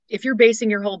if you're basing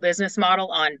your whole business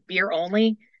model on beer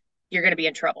only, you're going to be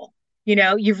in trouble.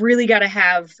 You've really got to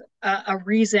have a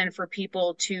reason for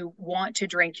people to want to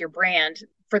drink your brand,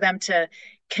 for them to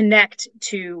connect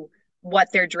to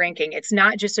what they're drinking. It's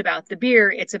not just about the beer,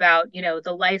 it's about,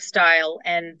 the lifestyle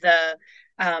and the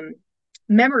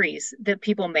memories that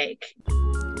people make.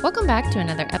 Welcome back to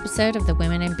another episode of the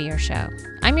Women in Beer Show.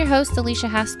 I'm your host, Alicia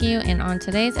Haskew, and on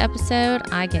today's episode,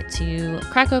 I get to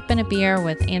crack open a beer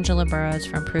with Angela Burroughs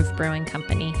from Proof Brewing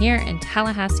Company here in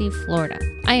Tallahassee, Florida.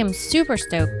 I am super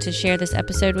stoked to share this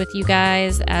episode with you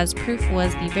guys, as Proof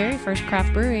was the very first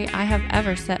craft brewery I have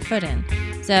ever set foot in.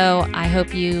 So I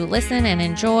hope you listen and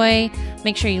enjoy.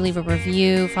 Make sure you leave a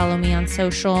review, follow me on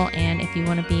social, and if you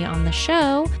want to be on the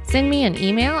show, send me an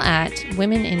email at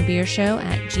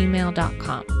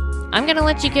womeninbeershow@gmail.com. I'm going to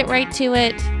let you get right to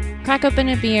it. Crack open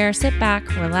a beer, sit back,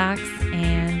 relax,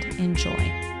 and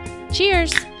enjoy.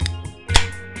 Cheers!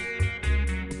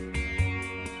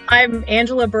 I'm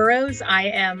Angela Burroughs. I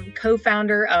am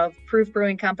co-founder of Proof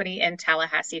Brewing Company in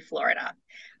Tallahassee, Florida.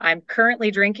 I'm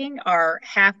currently drinking our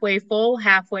Halfway Full,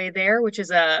 Halfway There, which is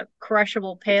a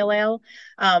crushable pale ale.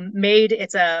 Made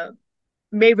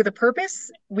with a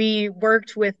purpose. We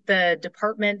worked with the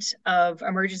Department of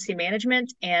Emergency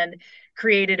Management and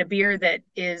created a beer that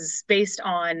is based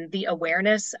on the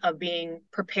awareness of being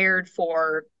prepared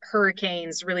for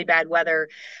hurricanes, really bad weather.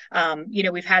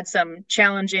 We've had some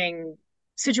challenging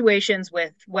situations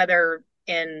with weather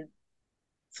in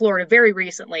Florida very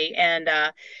recently, and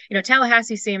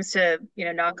Tallahassee seems to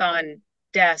knock on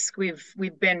desk. We've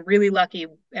been really lucky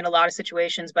in a lot of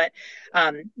situations, but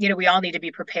we all need to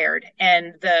be prepared.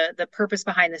 And the purpose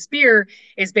behind this beer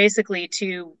is basically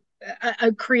to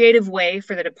a creative way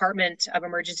for the Department of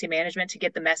Emergency Management to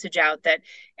get the message out that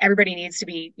everybody needs to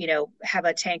be, have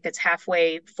a tank that's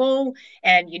halfway full,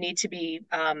 and you need to be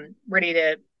ready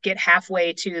to get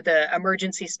halfway to the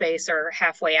emergency space or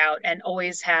halfway out, and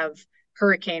always have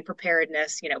hurricane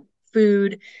preparedness,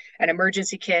 food, an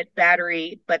emergency kit,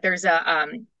 battery. But there's a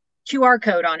QR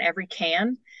code on every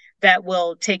can that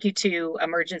will take you to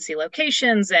emergency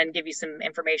locations and give you some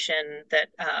information that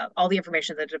all the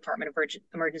information that the Department of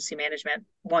Emergency Management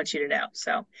wants you to know.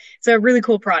 So it's a really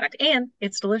cool product, and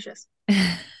it's delicious.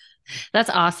 That's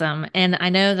awesome. And I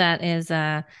know that is,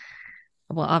 well,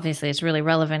 obviously it's really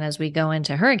relevant as we go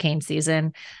into hurricane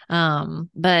season.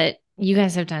 But you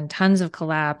guys have done tons of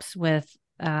collabs with,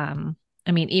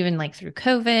 even like through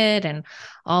COVID and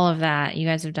all of that, you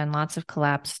guys have done lots of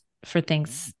collabs for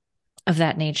things of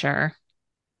that nature.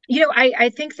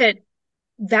 I think that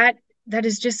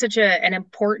is just such an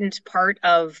important part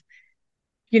of,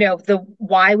 the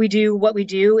why we do what we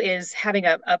do, is having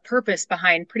a purpose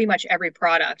behind pretty much every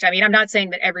product. I mean, I'm not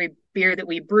saying that every beer that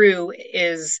we brew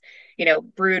is,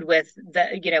 brewed with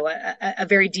a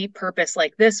very deep purpose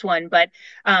like this one, but,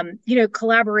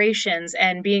 collaborations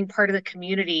and being part of the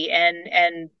community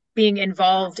and being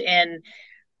involved in,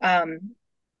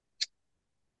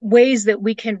 ways that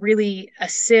we can really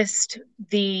assist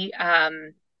the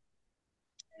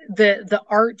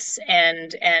arts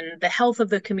and the health of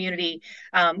the community,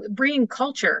 bringing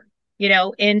culture,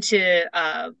 into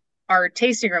our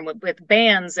tasting room with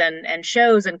bands and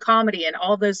shows and comedy and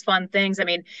all those fun things. I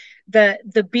mean,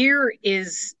 the beer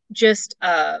is just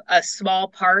a small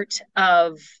part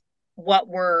of what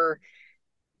we're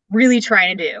really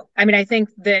trying to do. I mean, I think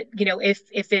that,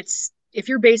 if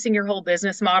you're basing your whole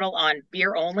business model on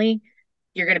beer only,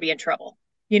 you're going to be in trouble.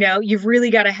 You've really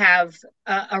got to have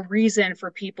a reason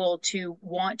for people to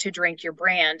want to drink your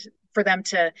brand, for them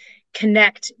to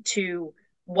connect to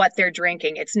what they're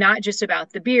drinking. It's not just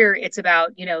about the beer, it's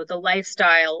about, the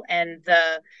lifestyle and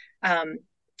the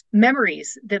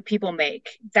memories that people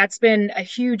make. That's been a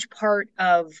huge part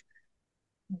of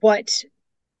what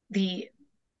the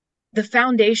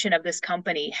foundation of this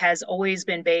company has always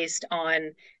been based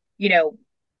on,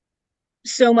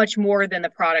 so much more than the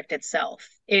product itself.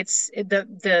 It's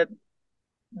the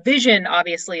vision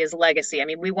obviously is legacy. I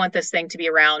mean, we want this thing to be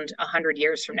around 100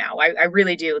 years from now. I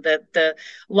really do. The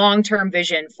long-term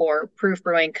vision for Proof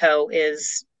Brewing Co.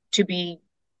 is to be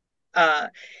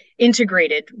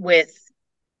integrated with,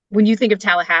 when you think of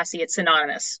Tallahassee, it's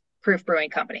synonymous, Proof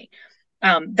Brewing Company.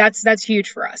 That's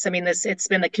huge for us. I mean, it's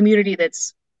been the community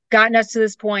that's gotten us to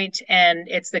this point, and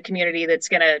it's the community that's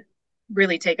going to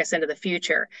really take us into the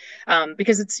future,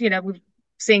 because it's, we're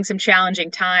seeing some challenging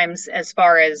times as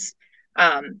far as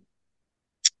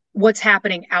what's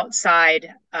happening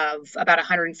outside of about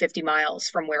 150 miles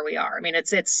from where we are. I mean,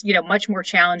 it's much more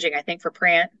challenging, I think, for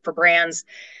brands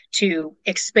to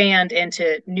expand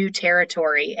into new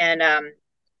territory, and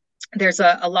there's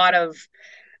a lot of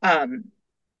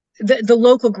the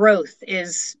local growth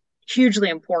is hugely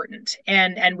important.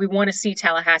 And we want to see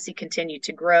Tallahassee continue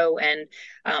to grow. And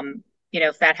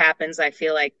if that happens, I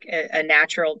feel like a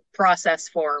natural process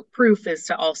for Proof is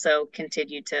to also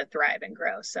continue to thrive and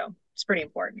grow. So it's pretty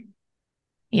important.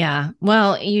 Yeah.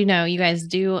 Well, you guys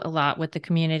do a lot with the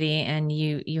community and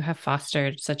you have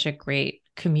fostered such a great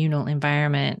communal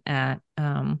environment at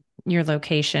your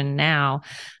location now,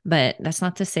 but that's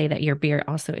not to say that your beer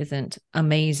also isn't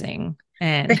amazing.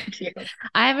 And Thank you.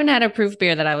 I haven't had a proof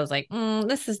beer that I was like,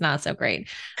 this is not so great.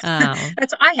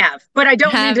 That's I have, but I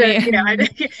don't mean Have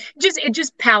to, you?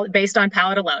 just palate based on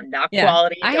palate alone, not Yeah.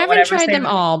 quality. I Don't haven't whatever tried say them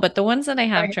all, but the ones that I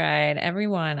have right. tried,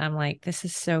 everyone, I'm like, this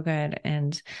is so good.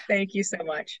 And Thank you so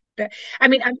much. I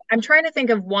mean, I'm trying to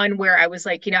think of one where I was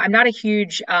like, I'm not a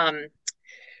huge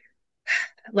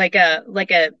like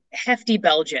a hefty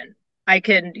Belgian. I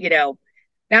can,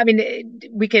 I mean,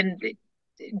 we can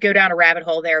go down a rabbit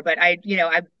hole there, but I'm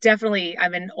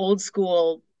an old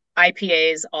school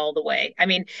IPAs all the way. I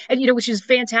mean, and which is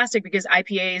fantastic because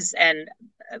IPAs and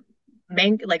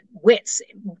like wits,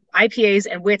 IPAs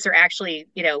and wits are actually,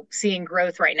 seeing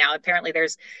growth right now. Apparently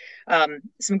there's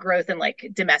some growth in like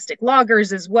domestic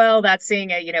lagers as well. That's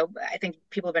seeing I think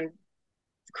people have been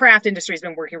craft industry has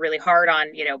been working really hard on,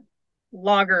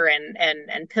 lager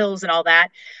and pills and all that.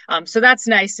 So that's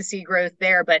nice to see growth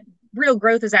there. But real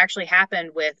growth has actually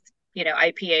happened with,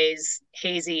 IPAs,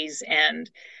 hazies, and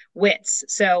wits.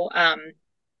 So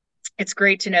it's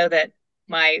great to know that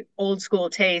my old school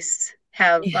tastes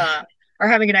have yeah, are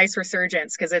having a nice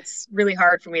resurgence because it's really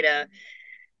hard for me to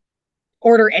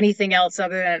order anything else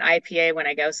other than an IPA when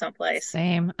I go someplace.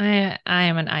 same. I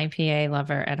am an IPA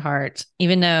lover at heart,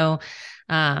 even though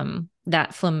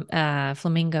that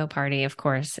flamingo party, of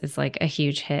course, is like a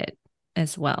huge hit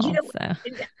as you well. know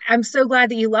So I'm so glad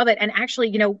that you love it. And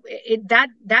actually,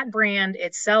 that brand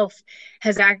itself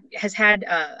has had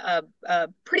a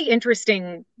pretty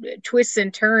interesting twists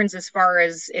and turns as far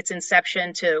as its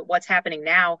inception to what's happening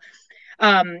now.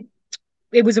 um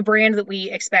it was a brand that we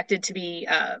expected to be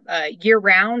year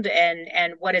round,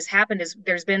 and what has happened is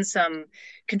there's been some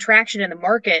contraction in the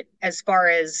market as far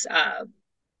as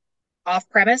off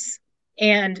premise.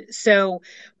 And so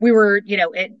we were,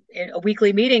 at a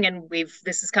weekly meeting, and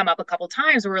this has come up a couple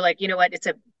times where we're like, you know what, it's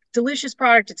a delicious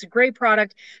product, it's a great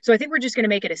product. So I think we're just going to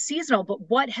make it a seasonal. But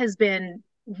what has been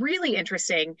really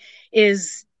interesting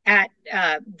is at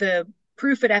the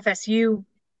Proof at FSU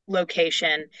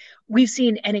location, we've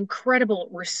seen an incredible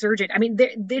resurgence. I mean,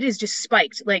 it is just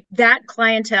spiked. Like that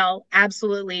clientele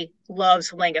absolutely loves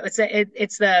Flamingo. It's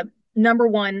the number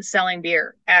one selling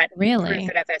beer at Proof really,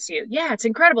 at FSU. Yeah, it's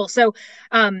incredible. So,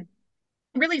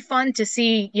 really fun to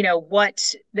see,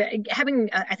 having,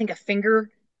 I think, a finger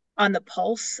on the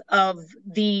pulse of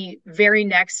the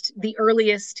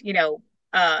earliest,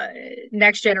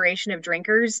 next generation of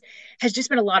drinkers has just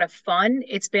been a lot of fun.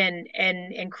 It's been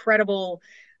an incredible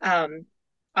um,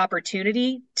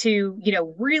 opportunity to,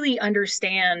 really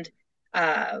understand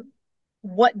uh,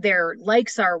 what their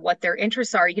likes are, what their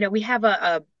interests are. We have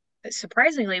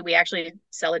surprisingly, we actually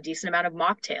sell a decent amount of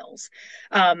mocktails.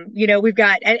 We've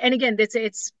got, and again,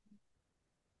 it's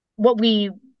what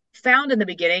we found in the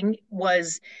beginning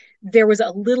was there was a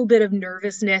little bit of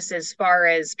nervousness as far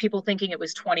as people thinking it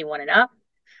was 21 and up.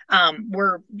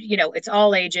 It's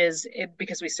all ages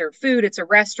because we serve food, it's a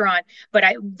restaurant, but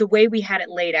the way we had it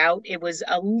laid out, it was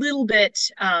a little bit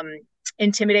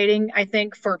intimidating, I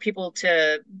think, for people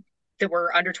that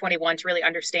were under 21 to really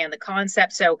understand the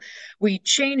concept. So we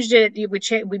changed it.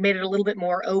 We made it a little bit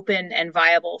more open and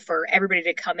viable for everybody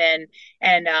to come in.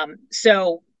 And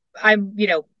so I'm,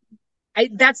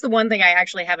 that's the one thing I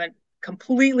actually haven't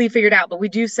completely figured out, but we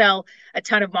do sell a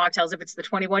ton of mocktails if it's the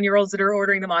 21-year-olds that are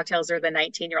ordering the mocktails or the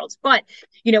 19-year-olds. But,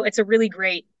 it's a really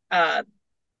great, I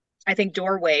think,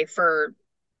 doorway for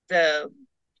the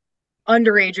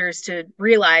underagers to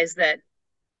realize that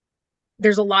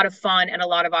there's a lot of fun and a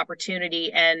lot of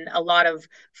opportunity and a lot of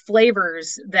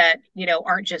flavors that,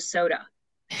 aren't just soda.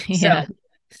 yeah, So,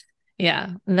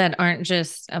 yeah, that aren't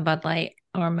just a Bud Light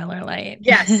or Miller Light.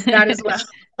 yes, that as well.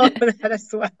 That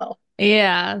as well.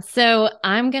 Yeah. So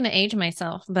I'm going to age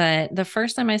myself, but the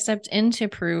first time I stepped into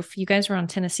Proof, you guys were on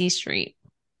Tennessee Street.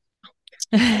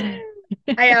 I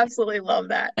absolutely love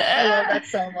that. I love that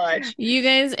so much. You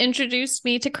guys introduced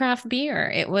me to craft beer.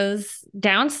 It was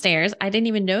downstairs. I didn't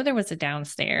even know there was a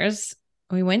downstairs.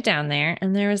 We went down there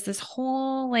and there was this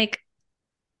whole like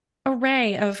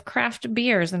array of craft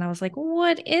beers. And I was like,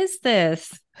 what is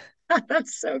this?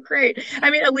 That's so great.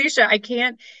 I mean, Alicia, I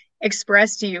can't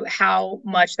express to you how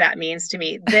much that means to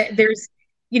me. There's,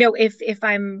 if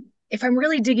if I'm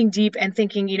really digging deep and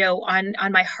thinking,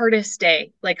 on my hardest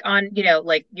day, like on,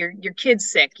 like your kid's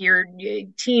sick, your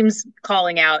team's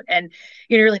calling out, and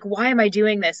you're like, why am I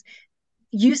doing this?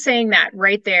 You saying that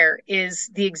right there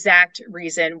is the exact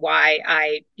reason why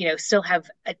I, still have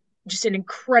just an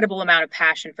incredible amount of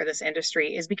passion for this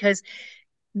industry, is because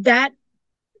that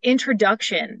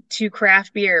introduction to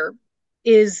craft beer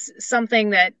is something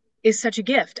that is such a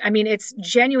gift. I mean, it's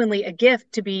genuinely a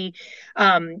gift to be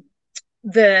um,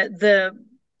 the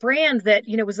brand that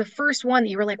was the first one that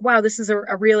you were like, wow, this is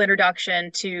a real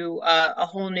introduction to a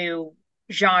whole new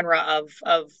genre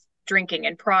of drinking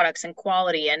and products and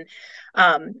quality. And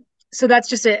so that's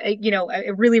just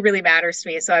it really really matters to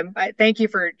me. So I thank you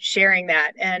for sharing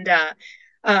that. And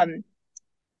um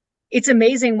it's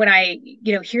amazing when I,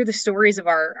 hear the stories of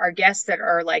our guests that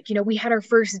are like, we had our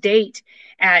first date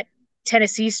at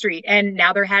Tennessee Street, and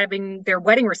now they're having their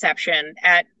wedding reception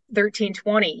at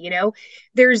 1320.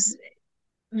 There's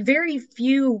very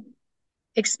few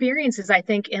experiences, I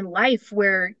think, in life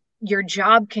where your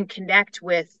job can connect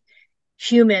with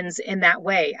humans in that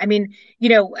way. I mean,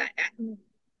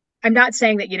 I'm not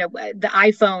saying that, the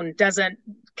iPhone doesn't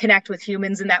connect with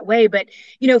humans in that way, but,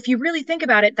 if you really think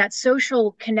about it, that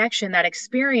social connection, that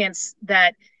experience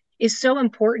that is so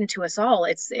important to us all,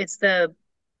 it's the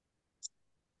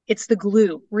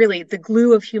glue, really. The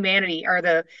glue of humanity are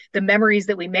the memories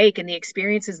that we make and the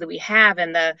experiences that we have,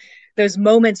 and those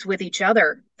moments with each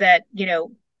other that,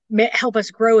 help us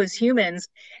grow as humans.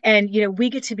 And we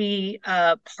get to be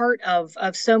part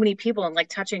of so many people, and like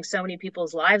touching so many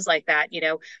people's lives like that.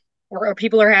 Or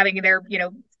people are having their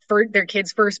for their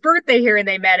kid's first birthday here, and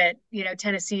they met at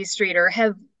Tennessee Street, or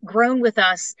have grown with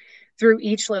us through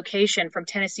each location, from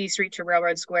Tennessee Street to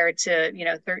Railroad Square to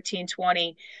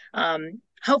 1320.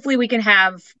 Hopefully we can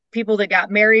have people that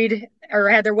got married or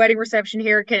had their wedding reception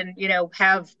here can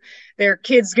have their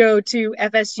kids go to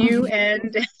FSU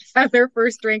and have their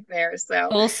first drink there. So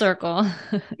Full circle.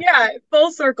 yeah,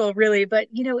 full circle, really. But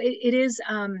it is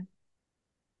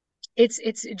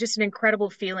it's just an incredible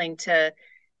feeling to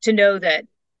know that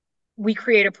we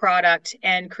create a product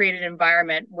and create an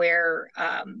environment where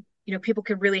people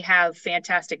can really have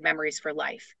fantastic memories for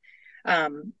life,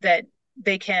 that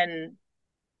they can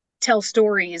tell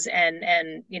stories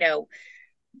and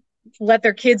let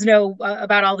their kids know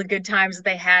about all the good times that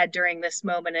they had during this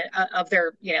moment of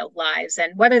their lives.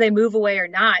 And whether they move away or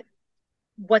not,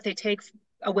 what they take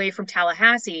away from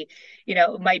Tallahassee,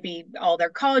 it might be all their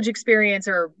college experience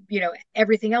or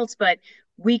everything else, but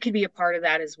we could be a part of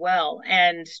that as well.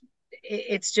 And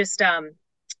it's just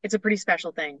it's a pretty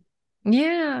special thing.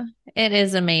 Yeah, it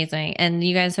is amazing. And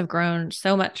you guys have grown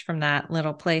so much from that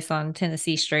little place on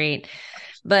Tennessee Street.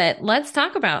 But let's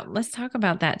talk about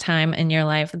that time in your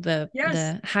life, Yes.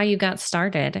 the how you got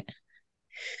started.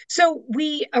 So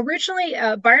we originally,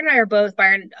 Byron and I are both,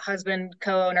 Byron, husband,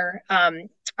 co-owner,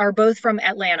 are both from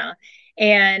Atlanta.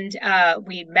 And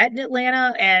we met in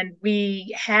Atlanta, and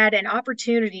we had an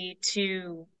opportunity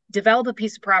to develop a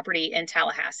piece of property in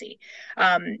Tallahassee.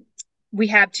 Um, we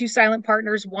have two silent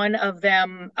partners. One of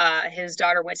them, his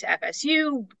daughter went to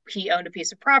FSU. He owned a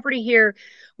piece of property here.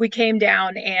 We came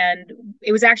down, and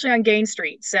it was actually on Gain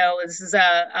Street. So this is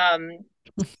it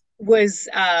was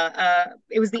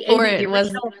the Before 80 the it was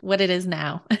original. what it is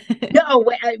now. No,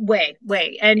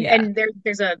 way. And Yeah.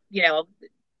 there's a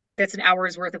that's an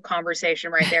hour's worth of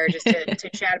conversation right there, just to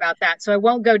chat about that. So I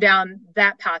won't go down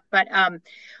that path. But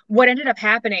what ended up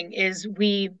happening is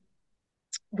we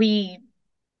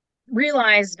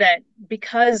realized that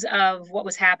because of what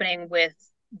was happening with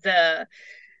the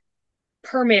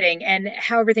permitting and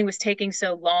how everything was taking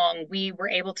so long, we were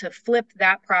able to flip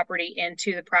that property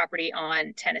into the property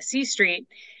on Tennessee Street.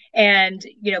 And,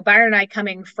 Byron and I,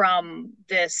 coming from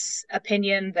this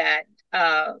opinion that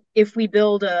if we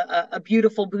build a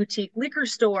beautiful boutique liquor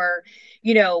store,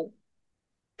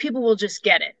 people will just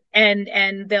get it,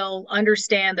 and they'll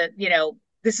understand that,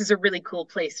 this is a really cool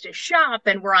place to shop,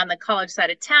 and we're on the college side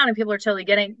of town, and people are totally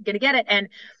going to get it. And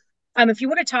if you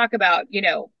want to talk about,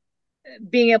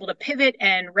 being able to pivot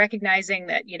and recognizing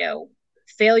that,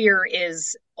 failure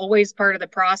is always part of the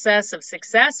process of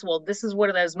success. Well, this is one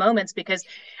of those moments, because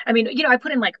I mean, I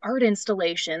put in like art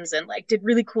installations and like did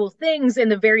really cool things in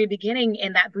the very beginning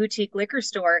in that boutique liquor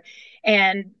store,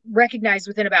 and recognized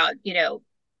within about,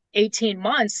 18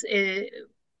 months, it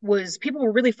was people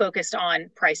were really focused on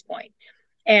price point,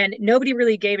 and nobody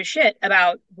really gave a shit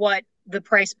about what the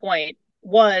price point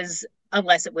was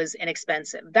unless it was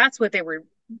inexpensive. That's what they were,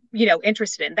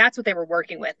 interested in. That's what they were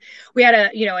working with. We had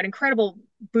an incredible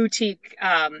boutique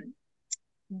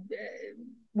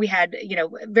we had,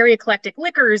 very eclectic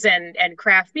liquors and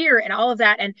craft beer and all of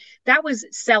that. And that was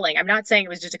selling. I'm not saying it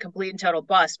was just a complete and total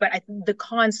bust, but the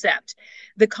concept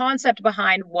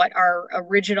behind what our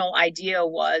original idea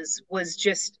was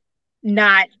just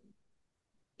not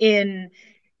in,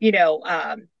 you know,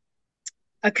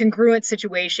 a congruent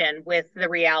situation with the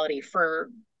reality for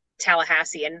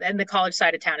Tallahassee and the college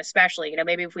side of town, especially.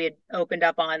 Maybe if we had opened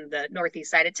up on the northeast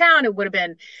side of town, it would have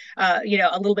been, a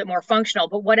little bit more functional.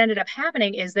 But what ended up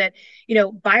happening is that,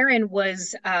 Byron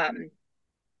was, and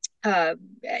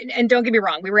don't get me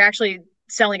wrong, we were actually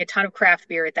selling a ton of craft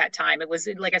beer at that time. It was,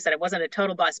 like I said, it wasn't a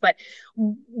total bust, but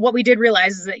what we did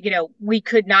realize is that, we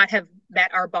could not have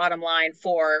met our bottom line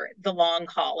for the long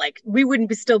haul. Like we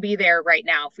wouldn't still be there right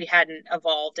now if we hadn't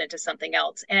evolved into something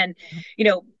else. And,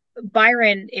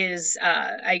 Byron is,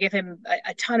 I give him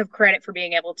a ton of credit for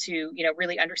being able to,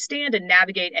 really understand and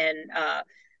navigate and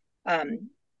um,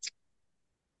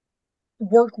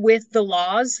 work with the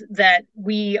laws that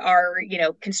we are,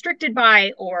 constricted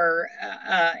by or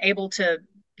able to,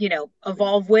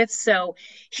 evolve with. So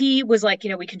he was like,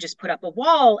 we can just put up a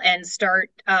wall and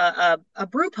start a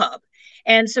brew pub.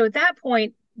 And so at that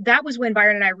point, that was when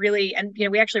Byron and I really, and,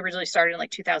 we actually originally started in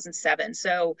like 2007.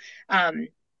 So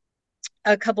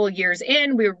a couple of years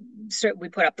in, we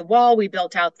put up the wall, we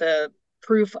built out the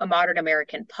Proof, a modern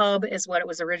American pub is what it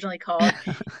was originally called.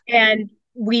 And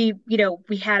we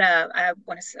had I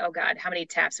want to say, oh God, how many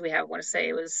taps do we have? I want to say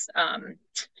it was, I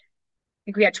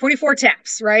think we had 24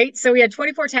 taps, right? So we had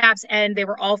 24 taps and they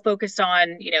were all focused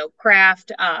on,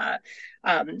 craft,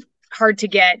 hard to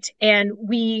get. And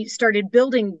we started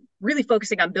really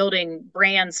focusing on building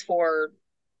brands for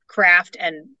craft.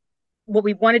 And what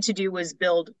we wanted to do was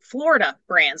build Florida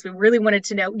brands. We really wanted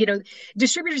to know,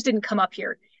 distributors didn't come up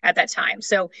here at that time.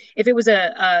 So if it was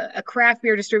a craft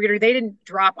beer distributor, they didn't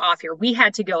drop off here. We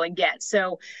had to go and get.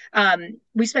 So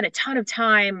we spent a ton of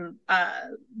time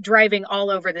driving all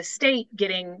over the state,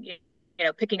 getting,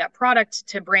 picking up product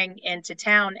to bring into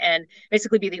town and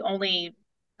basically be the only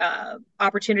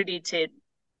opportunity to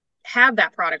have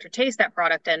that product or taste that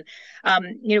product. And,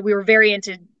 we were very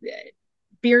into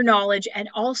beer knowledge and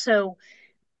also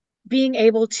being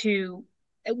able to,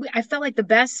 I felt like the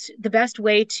best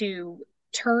way to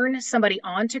turn somebody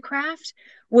on to craft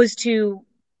was to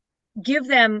give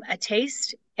them a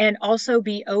taste and also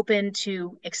be open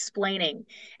to explaining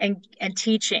and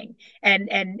teaching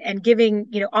and giving,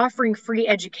 offering free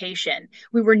education.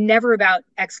 We were never about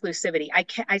exclusivity.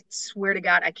 I swear to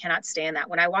God, I cannot stand that.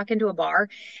 When I walk into a bar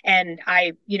and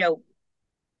I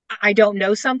don't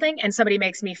know something and somebody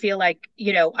makes me feel like,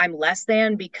 I'm less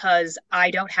than because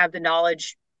I don't have the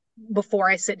knowledge before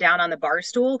I sit down on the bar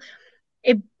stool.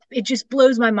 It just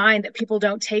blows my mind that people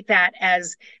don't take that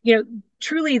as,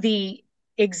 truly the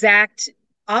exact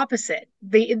opposite.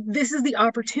 This is the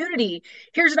opportunity.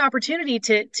 Here's an opportunity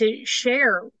to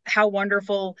share how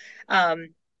wonderful,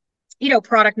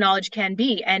 product knowledge can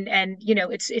be. And,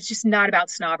 it's just not about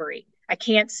snobbery. I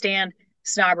can't stand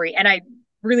snobbery. And I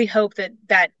really hope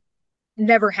that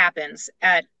never happens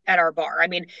at our bar. I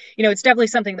mean, it's definitely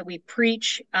something that we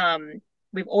preach.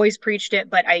 We've always preached it,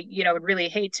 but I, would really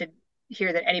hate to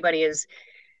hear that anybody is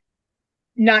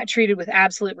not treated with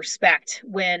absolute respect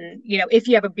when, if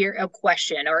you have a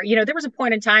question or, there was a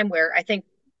point in time where I think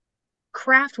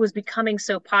craft was becoming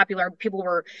so popular. People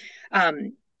were,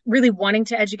 really wanting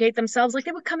to educate themselves. Like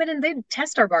they would come in and they'd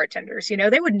test our bartenders,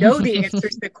 they would know the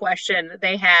answers to the question that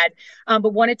they had,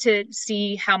 but wanted to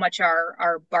see how much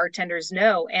our bartenders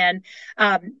know. And,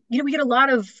 we get a lot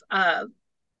of,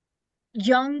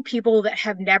 young people that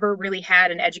have never really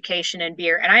had an education in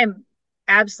beer. And I am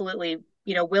absolutely,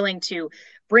 willing to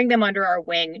bring them under our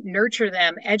wing, nurture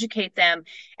them, educate them.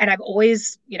 And I've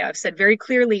always, I've said very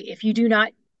clearly, if you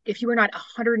are not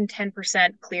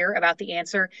 110% clear about the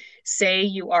answer, say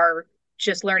you are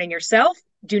just learning yourself.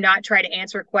 Do not try to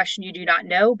answer a question you do not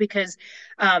know because,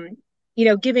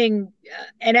 giving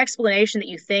an explanation that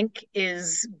you think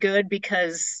is good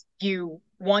because you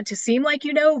want to seem like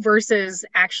versus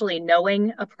actually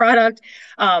knowing a product,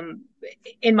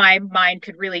 in my mind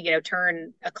could really,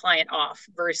 turn a client off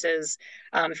versus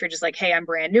if you're just like, hey, I'm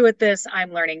brand new at this,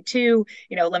 I'm learning too,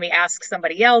 let me ask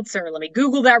somebody else or let me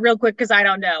Google that real quick because I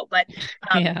don't know. But,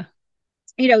 yeah,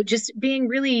 just being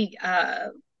really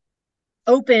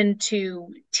open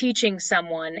to teaching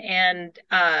someone and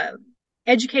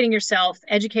educating yourself,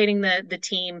 educating the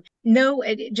team. No,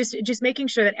 just making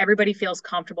sure that everybody feels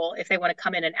comfortable if they want to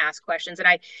come in and ask questions.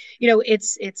 And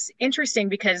it's interesting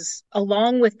because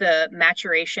along with the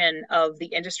maturation of the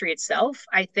industry itself,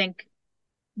 I think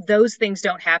those things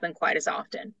don't happen quite as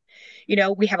often.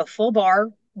 We have a full bar.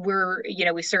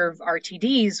 we serve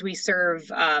RTDs, we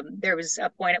serve, there was a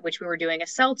point at which we were doing a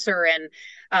seltzer, and,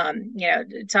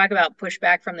 talk about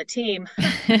pushback from the team,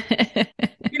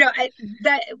 I,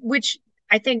 that, which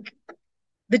I think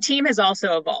the team has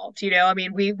also evolved. I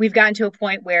mean, we've gotten to a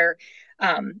point where,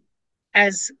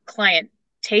 as client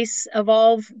tastes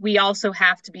evolve, we also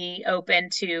have to be open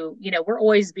to, we're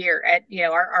always beer at,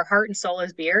 our heart and soul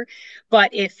is beer.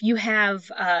 But if you have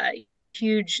a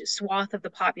huge swath of the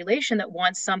population that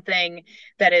wants something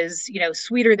that is,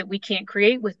 sweeter, that we can't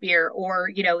create with beer, or,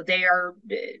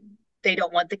 they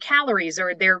don't want the calories,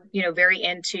 or they're, very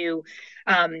into,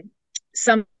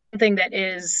 something that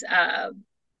is,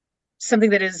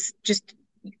 just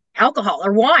alcohol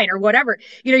or wine or whatever,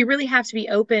 you really have to be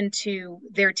open to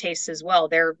their tastes as well.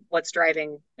 They're what's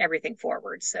driving everything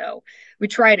forward. So we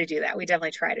try to do that. We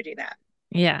definitely try to do that.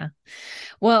 Yeah.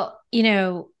 Well,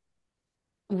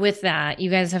 with that,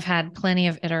 you guys have had plenty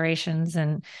of iterations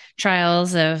and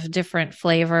trials of different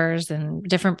flavors and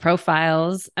different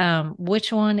profiles.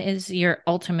 Which one is your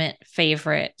ultimate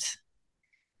favorite?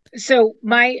 So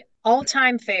my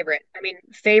all-time favorite, I mean,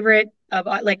 favorite of,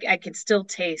 like, I can still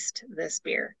taste this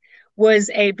beer, was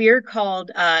a beer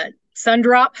called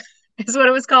Sundrop is what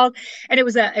it was called. And it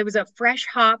was a fresh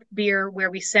hop beer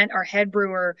where we sent our head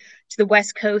brewer to the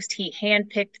West Coast. He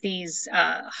handpicked these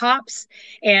hops,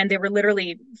 and they were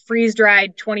literally freeze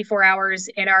dried 24 hours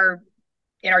in our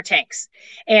tanks.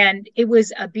 And it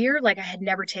was a beer like I had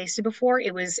never tasted before.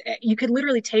 You could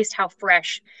literally taste how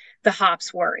fresh the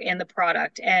hops were in the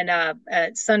product. And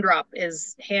Sundrop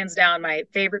is hands down my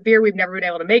favorite beer. We've never been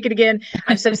able to make it again.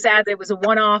 I'm so sad that it was a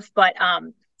one-off, but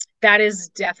that is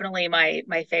definitely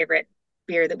my favorite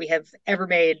beer that we have ever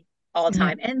made all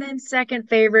time. And then second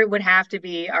favorite would have to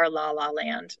be our La La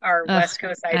Land, our West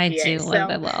Coast IPA. I do love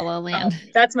the La La Land.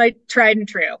 That's my tried and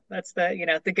true. That's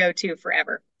the go-to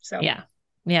forever. So yeah,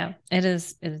 it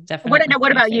is definitely.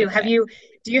 What about you?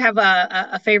 Do you have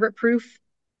a favorite proof?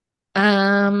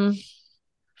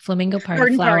 Flamingo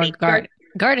Party, Garden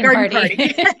Party.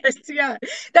 Yes, yeah.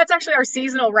 That's actually our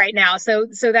seasonal right now. So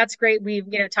that's great. We've,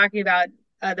 talking about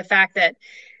the fact that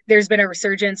there's been a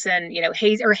resurgence, and,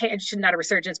 haze, or not a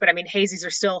resurgence, but I mean, hazies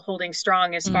are still holding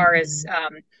strong as far as,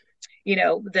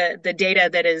 the data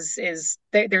that is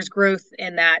there's growth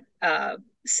in that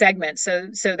segment.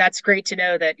 So that's great to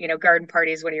know that, Garden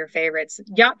Party is one of your favorites.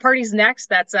 Yacht Party's next.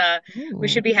 That's we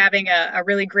should be having a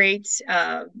really great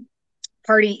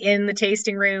party in the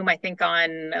tasting room, I think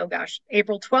on, oh gosh,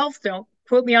 April 12th. Don't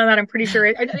quote me on that. I'm pretty sure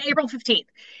April 15th.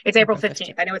 It's April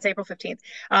 15th. I know it's April 15th.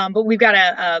 But we've got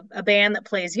a band that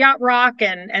plays yacht rock,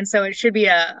 and so it should be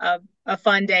a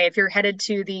fun day. If you're headed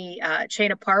to the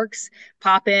chain of parks,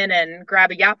 pop in and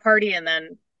grab a Yacht Party, and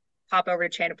then pop over to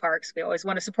Chain of Parks. We always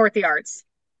want to support the arts.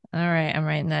 All right, I'm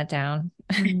writing that down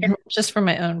just for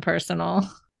my own personal.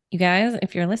 You guys,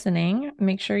 if you're listening,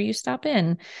 make sure you stop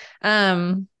in.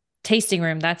 Tasting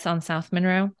room, that's on South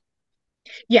Monroe.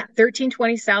 Yeah,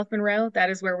 1320 South Monroe. That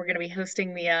is where we're going to be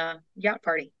hosting the Yacht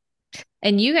Party.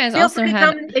 And you guys Feel also free to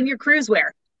come in your cruise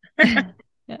wear.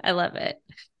 I love it.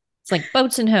 It's like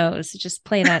boats and hose. Just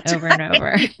play that over and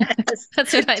over. Yes.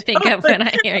 That's what I think of when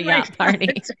I hear Yacht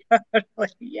Party. Totally.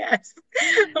 Yes.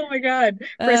 Oh my God.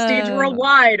 Prestige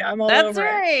worldwide. I'm all over. That's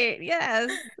right.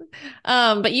 Yes.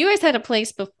 But you guys had a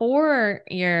place before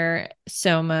your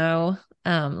SOMO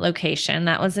location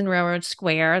that was in Railroad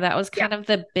Square. That was kind of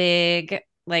the big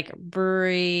like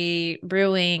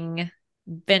brewing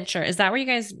venture. Is that where you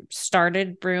guys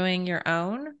started brewing your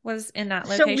own? Was in that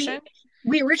location? So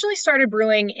we originally started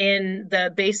brewing in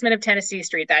the basement of Tennessee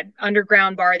Street, that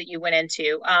underground bar that you went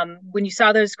into. When you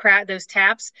saw those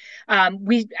taps, I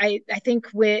think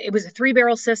it was a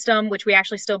 3-barrel system, which we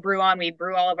actually still brew on. We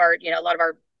brew all of our, a lot of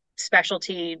our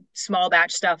specialty small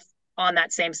batch stuff on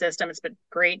that same system. It's been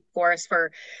great for us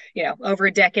for, over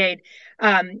a decade.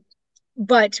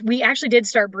 But we actually did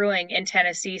start brewing in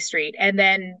Tennessee Street, and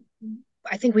then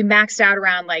I think we maxed out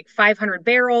around like 500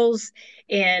 barrels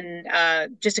in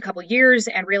just a couple of years,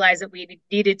 and realized that we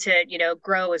needed to,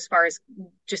 grow as far as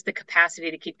just the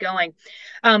capacity to keep going.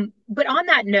 But on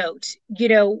that note,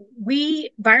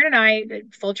 Byron and I,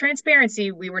 full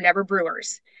transparency, we were never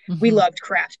brewers. Mm-hmm. We loved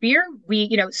craft beer.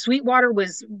 Sweetwater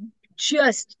was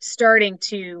just starting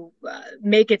to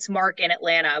make its mark in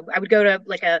Atlanta. I would go to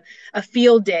like a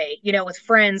field day, with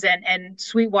friends, and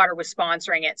Sweetwater was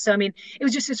sponsoring it. So, I mean, it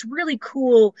was just this really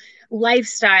cool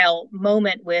lifestyle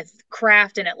moment with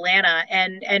craft in Atlanta.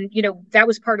 And that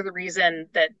was part of the reason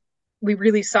that we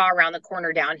really saw around the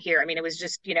corner down here. I mean, it was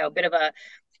just, a bit of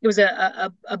it was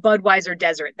a Budweiser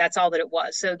desert. That's all that it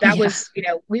was. So that was,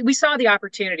 we saw the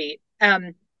opportunity,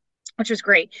 which was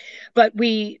great. But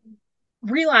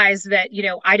realized that,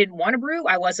 I didn't want to brew.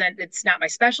 It's not my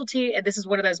specialty. And this is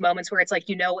one of those moments where it's like,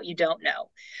 you know what you don't know.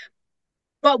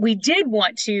 But we did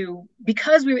want to,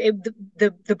 because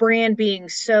the brand being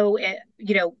so,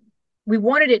 we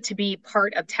wanted it to be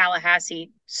part of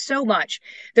Tallahassee so much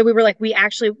that we were like, we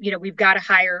actually, we've got to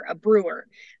hire a brewer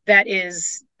that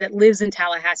lives in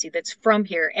Tallahassee, that's from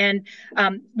here. And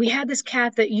we had this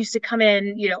cat that used to come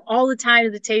in, all the time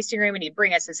to the tasting room, and he'd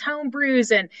bring us his home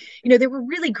brews, and they were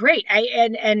really great.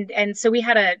 And so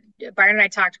Byron and I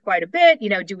talked quite a bit.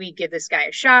 Do we give this guy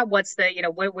a shot? What's the,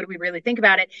 what do we really think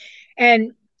about it?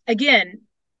 And again,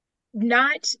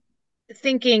 not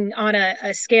thinking on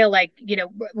a scale like,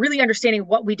 really understanding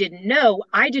what we didn't know.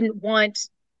 I didn't want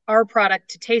our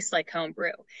product to taste like home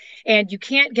brew. And you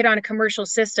can't get on a commercial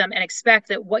system and expect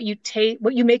that what you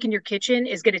make in your kitchen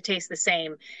is going to taste the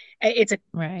same. It's a,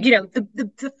 Right.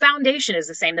 the foundation is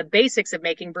the same. The basics of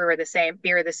making beer are the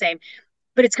same,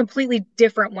 but it's completely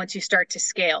different once you start to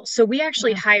scale. So we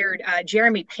actually hired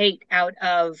Jeremy Pate out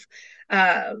of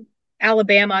uh,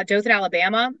 Alabama, Dothan,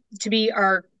 Alabama, to be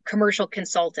our commercial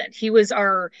consultant.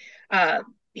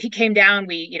 He came down.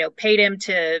 We, paid him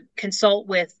to consult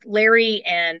with Larry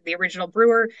and the original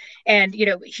brewer, and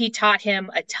he taught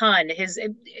him a ton.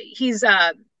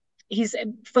 He's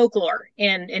folklore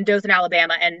in Dothan,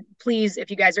 Alabama. And please,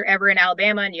 if you guys are ever in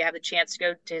Alabama and you have the chance to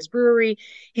go to his brewery,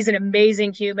 he's an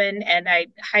amazing human, and I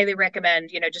highly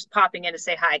recommend just popping in to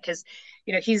say hi, because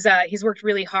he's worked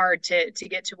really hard to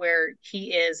get to where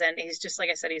he is, and he's just, like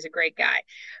I said, he's a great guy.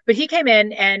 But he came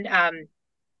in and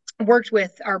worked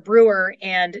with our brewer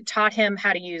and taught him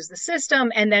how to use the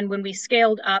system. And then when we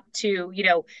scaled up to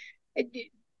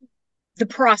the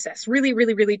process, really,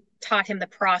 really, really taught him the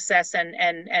process and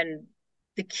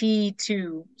the key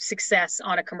to success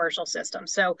on a commercial system.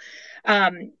 So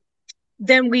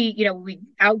then we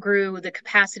outgrew the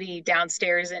capacity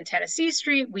downstairs in Tennessee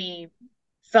Street. We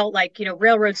felt like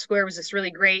Railroad Square was this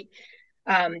really great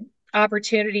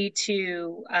opportunity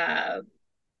to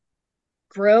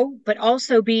grow, but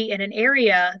also be in an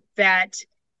area that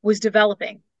was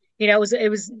developing. It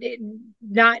was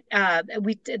not I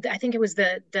think it was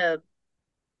the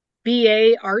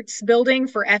BA Arts building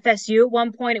for FSU at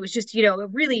one point. It was just,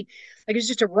 really, like, it was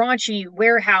just a raunchy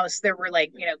warehouse. There were,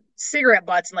 like, cigarette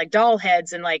butts and like doll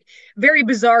heads and like very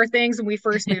bizarre things when we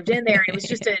first moved in there. And it was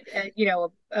just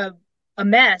a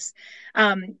mess.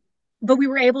 But we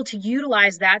were able to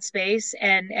utilize that space,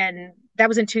 and that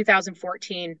was in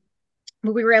 2014.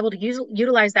 But we were able to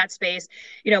utilize that space,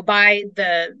 by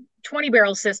the 20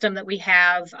 barrel system that we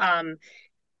have,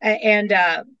 and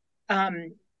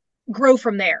grow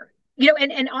from there.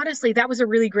 And honestly, that was a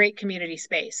really great community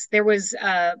space. There was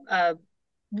a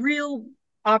real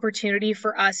opportunity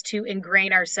for us to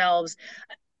ingrain ourselves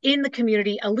in the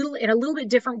community in a little bit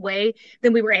different way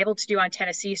than we were able to do on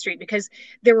Tennessee Street, because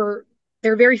there are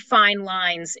very fine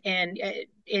lines in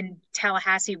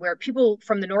Tallahassee where people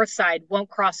from the north side won't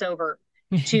cross over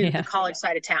to the college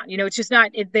side of town. It's just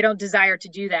not, they don't desire to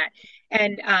do that.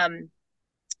 And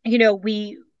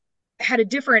we had a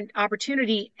different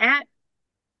opportunity at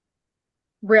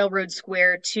Railroad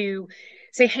Square to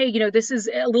say, hey, this is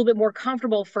a little bit more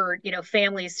comfortable for,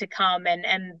 families to come,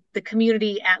 and the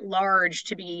community at large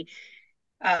to be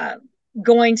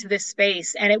going to this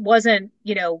space. And it wasn't,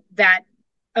 that,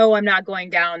 oh, I'm not going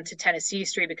down to Tennessee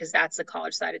Street because that's the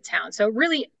college side of town. So it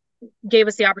really gave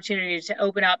us the opportunity to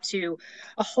open up to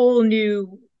a whole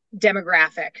new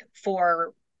demographic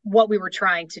for what we were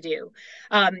trying to do.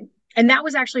 And that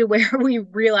was actually where we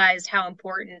realized how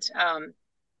important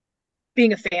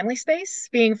being a family space,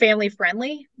 being family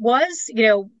friendly was.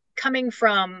 Coming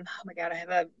from, oh my God, I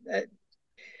have a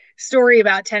story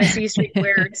about Tennessee Street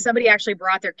where somebody actually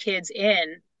brought their kids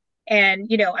in. And,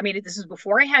 this is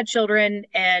before I had children.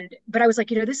 But I was like,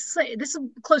 this is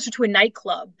closer to a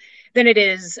nightclub than it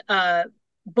is a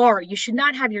bar. You should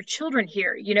not have your children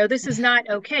here. This is not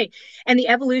okay. And the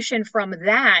evolution from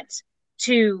that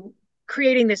to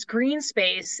creating this green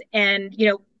space and,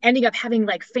 ending up having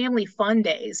like family fun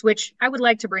days, which I would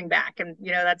like to bring back. And,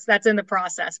 that's in the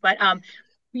process. But,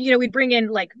 we'd bring in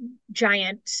like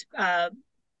giant,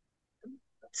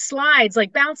 slides,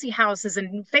 like bouncy houses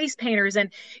and face painters,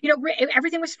 and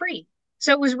everything was free.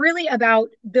 So it was really about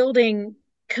building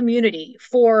community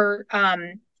for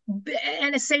and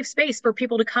a safe space for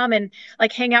people to come and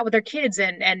like hang out with their kids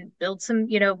and build some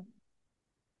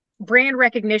brand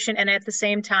recognition, and at the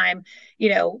same time,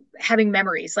 having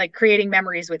memories, like creating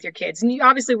memories with your kids. And you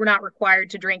obviously were not required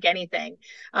to drink anything,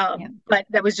 Yeah. but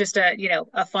that was just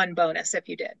a fun bonus if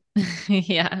you did.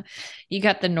 Yeah. You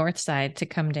got the north side to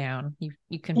come down.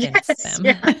 You convinced Yes, them.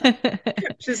 yeah,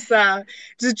 just a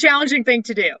challenging thing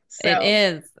to do. It So,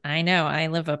 is. I know. I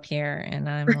live up here and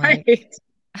I'm like, right.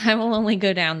 I will only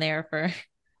go down there for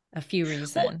a few Well,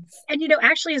 reasons. and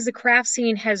actually, as the craft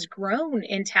scene has grown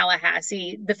in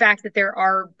Tallahassee, the fact that there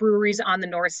are breweries on the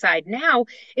north side now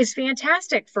is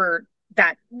fantastic for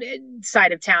that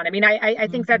side of town. I mean, I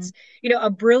think Mhm. that's a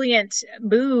brilliant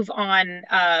move on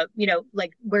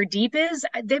like where Deep is.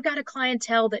 They've got a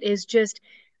clientele that is just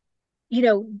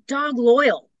dog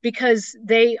loyal because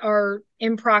they are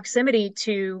in proximity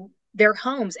to their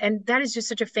homes. And that is just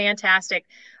such a fantastic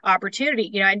opportunity.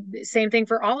 And same thing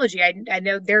for Ology. I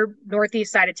know their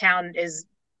northeast side of town is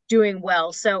doing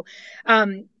well. So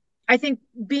I think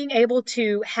being able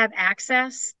to have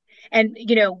access and,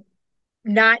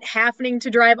 not happening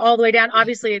to drive all the way down.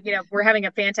 Obviously, we're having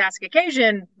a fantastic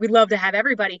occasion. We'd love to have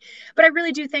everybody, but I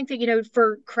really do think that,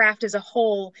 for craft as a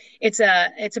whole, it's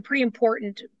a pretty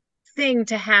important thing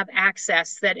to have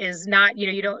access that is not,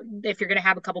 you don't, if you're going to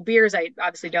have a couple beers, I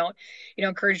obviously don't,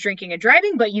 encourage drinking and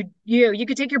driving, but you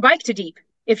could take your bike to Deep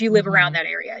if you live around Mhm. that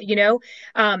area.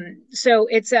 So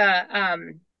it's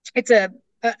a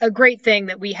great thing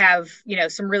that we have,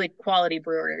 some really quality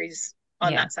breweries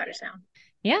on Yeah. that side of town.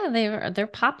 Yeah, they're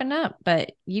popping up,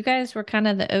 but you guys were kind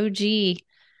of the OG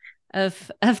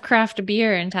of craft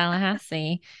beer in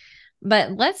Tallahassee.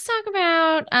 But let's talk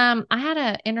about I had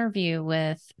an interview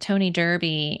with Tony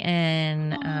Derby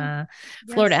in Oh,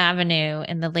 Florida yes. Avenue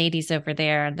and the ladies over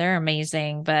there. They're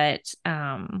amazing, but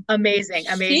Amazing,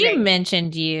 she amazing.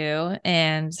 mentioned you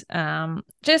and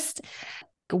just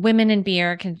women in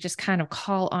beer can just kind of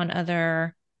call on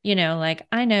other, like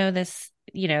I know this,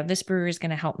 this brewery is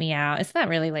going to help me out. It's not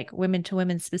really like women to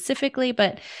women specifically,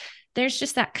 but there's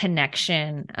just that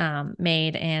connection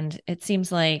made. And it seems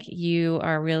like you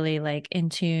are really like in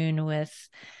tune with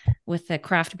the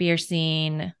craft beer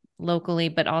scene locally,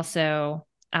 but also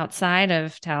outside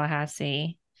of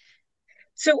Tallahassee.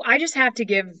 So I just have to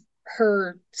give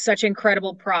her such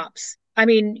incredible props. I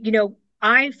mean,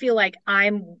 I feel like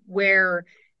I'm where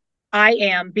I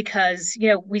am because,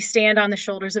 we stand on the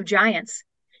shoulders of giants.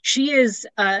 She is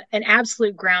an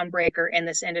absolute groundbreaker in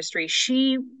this industry.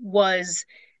 She was,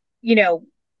 you know,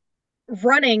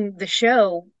 running the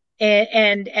show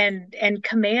and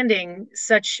commanding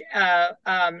such a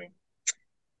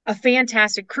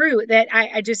fantastic crew that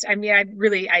I mean, I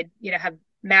really, have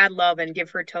mad love and give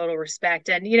her total respect.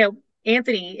 And,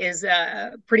 Anthony is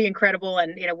pretty incredible.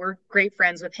 And, we're great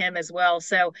friends with him as well.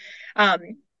 So, um,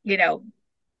 you know,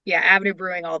 yeah, Avenue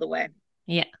Brewing all the way.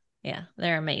 Yeah. Yeah.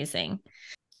 They're amazing.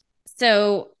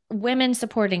 So women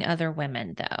supporting other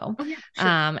women though, Oh, yeah,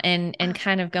 sure. and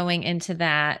kind of going into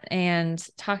that and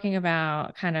talking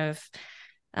about kind of,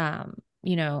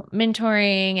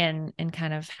 mentoring and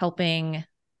kind of helping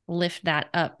lift that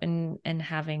up and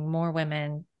having more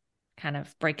women kind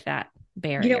of break that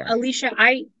barrier. Alicia,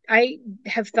 I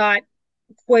have thought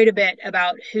quite a bit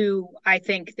about who I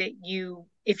think that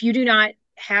if you do not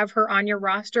have her on your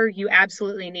roster, you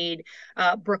absolutely need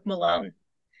Brooke Malone.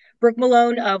 Brooke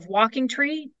Malone of Walking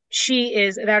Tree. She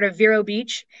is out of Vero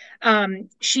Beach.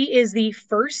 She is the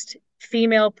first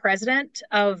female president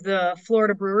of the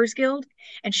Florida Brewers Guild,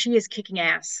 and she is kicking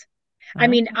ass. I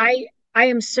mean, Okay. I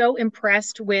am so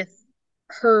impressed with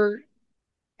her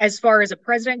as far as a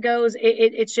president goes.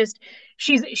 It's just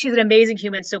she's an amazing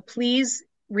human. So please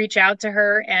reach out to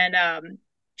her and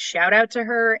shout out to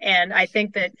her. And I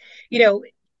think that you know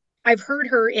I've heard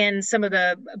her in some of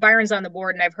the Byron's on the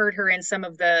board, and I've heard her in some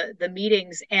of the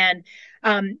meetings. And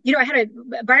I had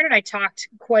Byron and I talked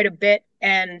quite a bit,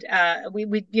 and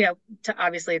we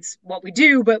obviously it's what we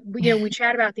do, but we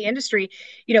chat about the industry.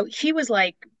 He was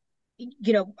like,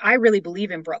 I really believe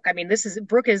in Brooke. I mean,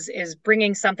 Brooke is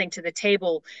bringing something to the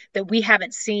table that we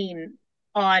haven't seen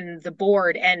on the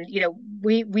board, and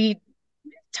we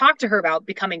talked to her about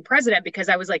becoming president because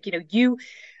I was like,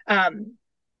 um,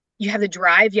 you have the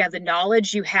drive, you have the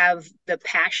knowledge, you have the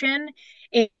passion,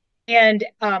 and and,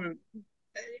 um,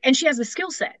 and she has the skill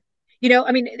set.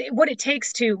 I mean, what it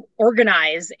takes to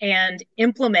organize and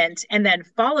implement and then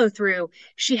follow through.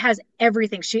 She has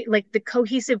everything. She like the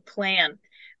cohesive plan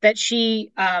that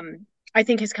she I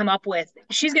think has come up with.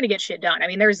 She's going to get shit done. I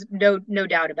mean, there's no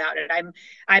doubt about it.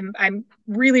 I'm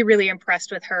really really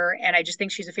impressed with her, and I just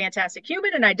think she's a fantastic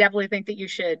human. And I definitely think that you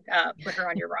should put her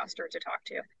on your roster to talk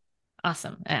to.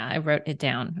 Awesome. Yeah, I wrote it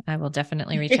down. I will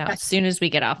definitely reach out as Yes. soon as we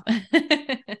get off.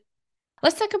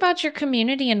 Let's talk about your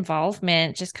community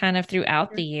involvement just kind of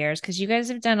throughout the years, because you guys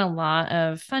have done a lot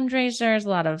of fundraisers, a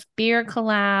lot of beer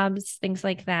collabs, things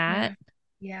like that.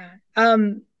 Yeah. Yeah.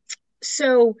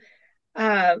 So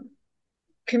uh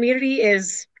community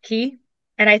is key.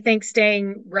 And I think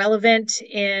staying relevant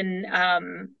in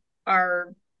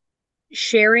our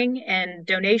sharing and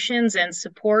donations and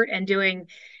support and doing,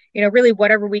 really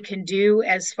whatever we can do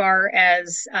as far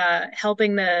as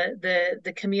helping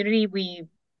the community we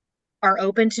are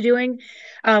open to doing.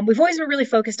 We've always been really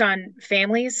focused on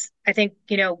families. I think,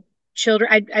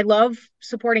 children, I love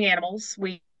supporting animals.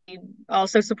 We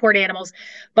also support animals,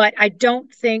 but I don't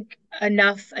think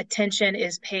enough attention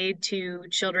is paid to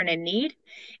children in need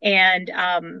and,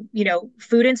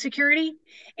 food insecurity.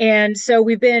 And so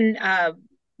we've been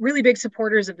really big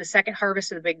supporters of the Second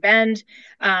Harvest of the Big Bend,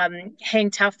 Hang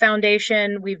Tough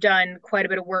Foundation. We've done quite a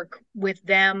bit of work with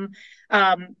them.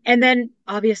 And then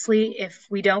obviously, if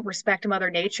we don't respect Mother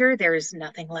Nature, there's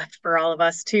nothing left for all of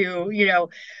us to,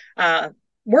 uh,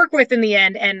 work with in the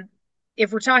end. And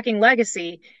if we're talking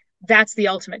legacy, that's the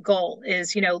ultimate goal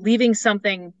is, leaving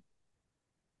something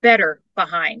better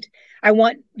behind. I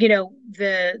want,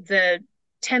 the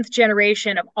 10th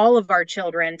generation of all of our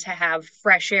children to have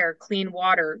fresh air, clean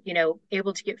water,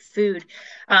 able to get food.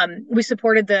 We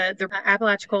supported the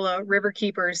Apalachicola River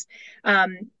Keepers.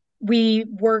 We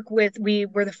were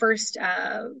the first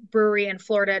brewery in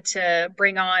Florida to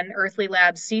bring on Earthly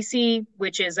Labs CC,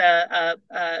 which is a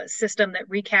system that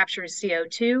recaptures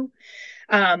CO2.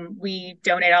 We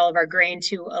donate all of our grain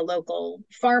to a local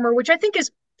farmer, which I think is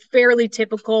fairly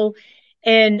typical.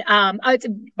 And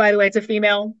by the way, it's a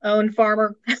female-owned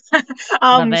farmer.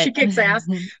 Love She it. kicks ass.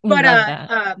 We But love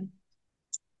that.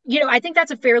 I think that's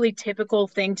a fairly typical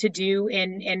thing to do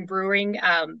in brewing.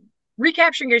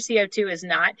 Recapturing your CO2 is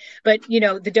not, but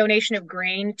the donation of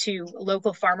grain to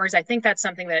local farmers, I think that's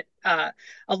something that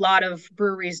a lot of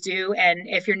breweries do. And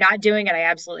if you're not doing it, I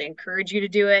absolutely encourage you to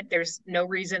do it. There's no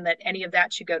reason that any of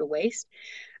that should go to waste.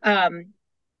 Um,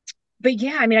 but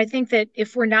yeah, I mean, I think that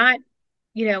if we're not,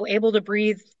 able to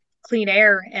breathe clean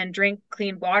air and drink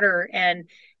clean water and,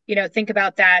 think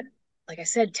about that, like I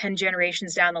said, 10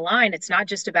 generations down the line, it's not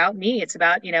just about me. It's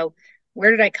about,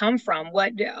 where did I come from? Where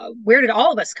did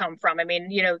all of us come from? I mean,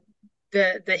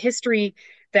 the history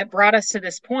that brought us to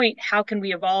this point, how can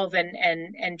we evolve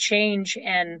and change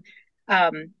and,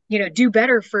 do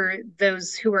better for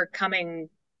those who are coming,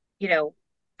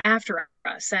 after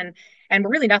us? And we're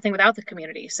really nothing without the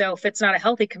community. So if it's not a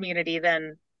healthy community,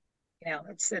 then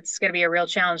it's going to be a real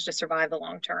challenge to survive the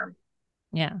long term.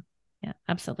 Yeah. Yeah,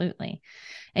 absolutely.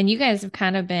 And you guys have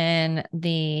kind of been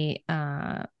the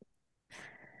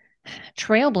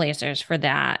trailblazers for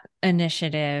that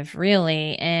initiative,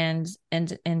 really. And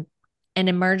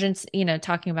emergence,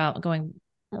 talking about going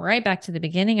right back to the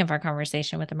beginning of our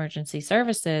conversation with emergency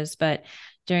services, but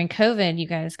during COVID, you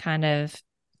guys kind of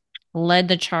led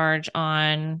the charge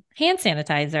on hand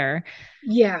sanitizer.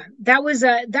 Yeah, that was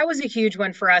a huge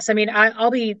one for us. I mean,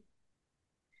 I'll be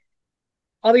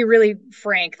really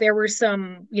frank. There were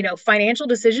some, financial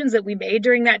decisions that we made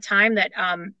during that time that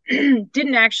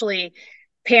didn't actually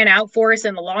pan out for us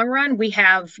in the long run. We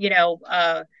have,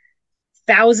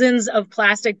 thousands of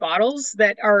plastic bottles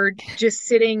that are just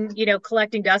sitting,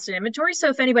 collecting dust and inventory. So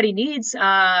if anybody needs,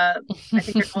 I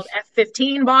think they're called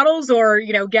F15 bottles or,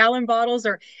 gallon bottles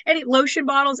or any lotion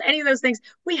bottles, any of those things,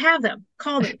 we have them.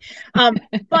 Call me.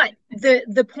 But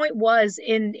the point was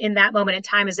in that moment in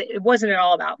time is it wasn't at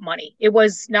all about money. It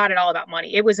was not at all about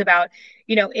money. It was about,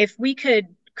 if we could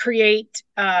create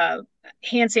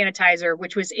hand sanitizer,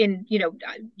 which was in,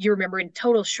 you remember, in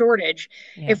total shortage.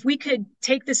 Yeah. If we could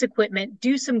take this equipment,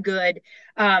 do some good,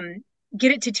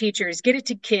 get it to teachers, get it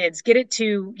to kids, get it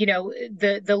to,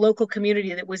 the local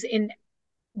community that was in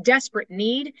desperate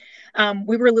need,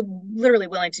 we were literally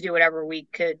willing to do whatever we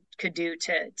could do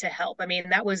to help. I mean,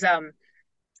 that was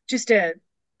just a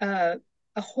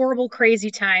horrible,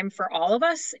 crazy time for all of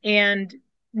us. And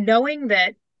knowing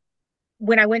that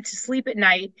when I went to sleep at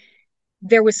night,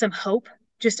 there was some hope,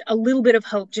 just a little bit of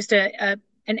hope, just an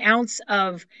ounce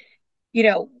of,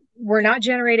 we're not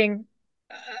generating,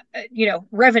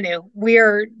 revenue. We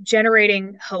are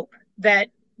generating hope.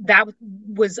 That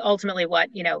was ultimately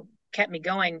what, kept me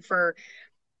going for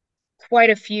quite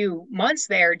a few months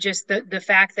there. Just the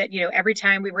fact that, every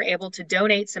time we were able to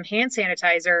donate some hand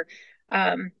sanitizer,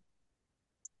 um,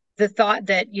 the thought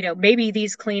that, maybe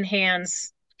these clean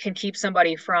hands can keep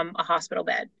somebody from a hospital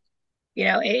bed.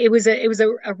 It was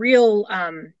a real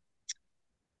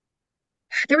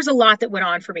there was a lot that went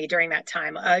on for me during that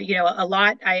time. A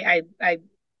lot. I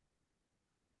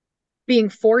being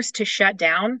forced to shut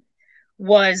down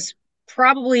was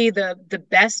probably the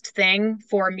best thing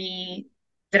for me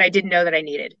that I didn't know that I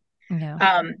needed. Yeah.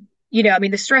 I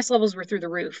mean, the stress levels were through the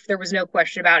roof. There was no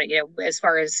question about it, as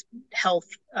far as health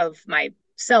of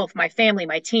myself, my family,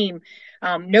 my team.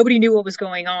 Nobody knew what was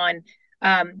going on.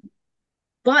 Um,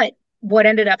 but what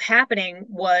ended up happening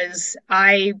was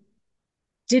I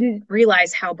didn't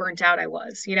realize how burnt out I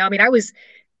was. I mean,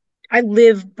 I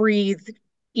live, breathe,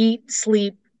 eat,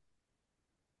 sleep,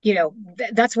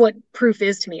 that's what proof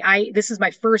is to me. This is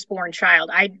my firstborn child.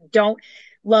 I don't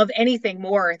love anything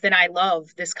more than I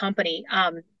love this company.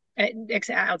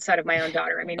 Outside of my own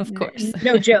daughter. I Of mean, course.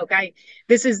 no joke. I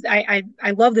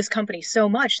love this company so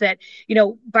much that,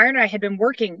 Byron and I had been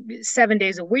working 7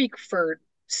 days a week for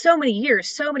so many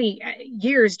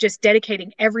years, just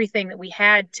dedicating everything that we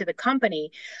had to the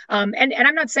company. And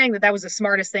I'm not saying that was the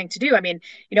smartest thing to do. I mean,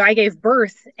 I gave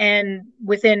birth, and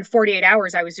within 48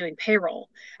 hours, I was doing payroll.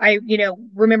 I,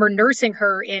 remember nursing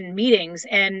her in meetings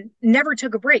and never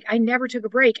took a break. I never took a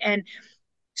break. And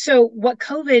so what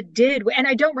COVID did, and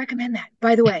I don't recommend that,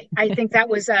 by the way. I think that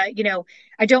was, I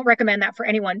don't recommend that for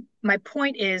anyone. My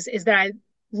point is that I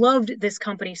loved this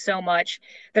company so much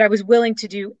that I was willing to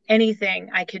do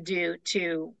anything I could do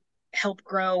to help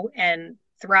grow and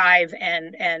thrive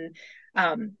and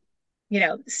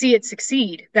see it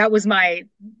succeed. That was my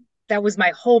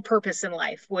whole purpose in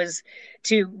life, was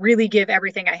to really give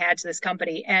everything I had to this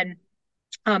company. And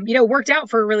worked out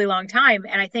for a really long time.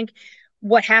 And I think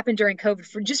what happened during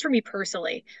COVID, just for me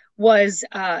personally, was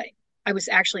I was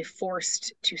actually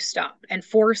forced to stop and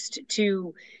forced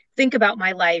to think about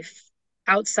my life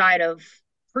outside of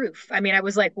proof. I mean, I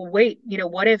was like, well, wait,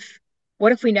 what if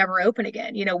we never open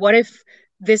again? What if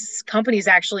this company's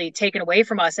actually taken away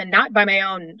from us, and not by my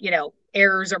own,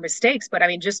 errors or mistakes, but I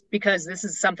mean, just because this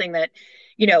is something that,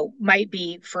 might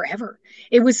be forever.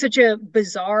 It was such a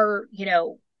bizarre,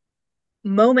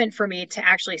 moment for me to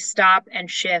actually stop and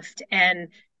shift and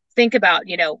think about,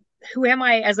 who am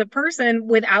I as a person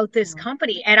without this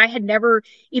company? And I had never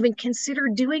even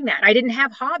considered doing that. I didn't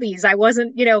have hobbies. I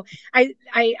wasn't,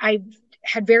 I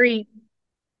had very,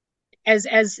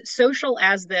 as social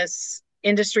as this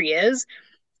industry is,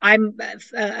 I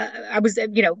was,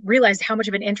 realized how much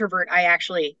of an introvert I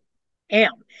actually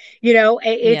am.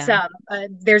 It's Yeah.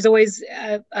 there's always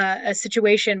a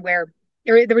situation where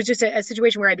there was just a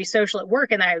situation where I'd be social at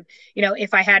work, and then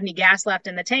if I had any gas left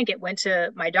in the tank, it went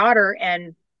to my daughter,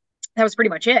 and that was pretty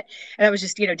much it. And that was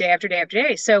just, day after day after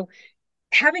day. So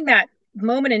having that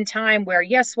moment in time where,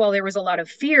 yes, while there was a lot of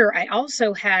fear, I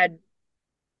also had,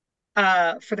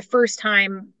 for the first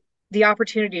time, the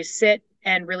opportunity to sit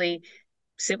and really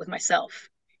sit with myself.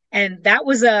 And it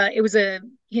was a,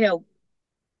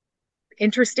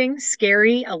 interesting,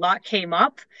 scary. A lot came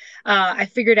up. I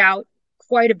figured out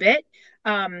quite a bit.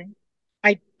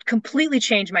 I completely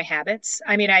changed my habits.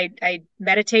 I mean, I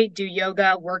meditate, do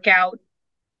yoga, workout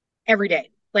every day.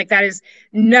 Like, that is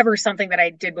never something that I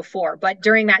did before. But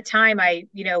during that time, I,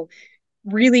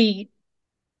 really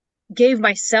gave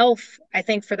myself, I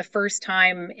think for the first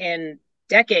time in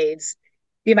decades,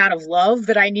 the amount of love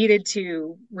that I needed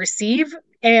to receive,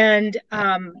 and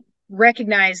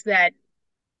recognize that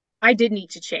I did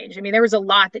need to change. I mean, there was a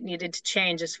lot that needed to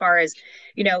change as far as,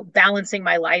 balancing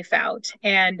my life out.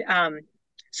 And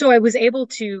so I was able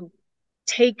to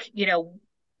take,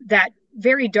 that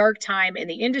very dark time in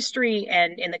the industry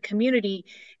and in the community,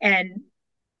 and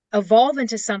evolve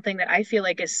into something that I feel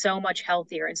like is so much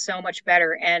healthier and so much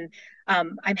better. And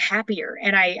I'm happier.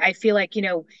 And I feel like,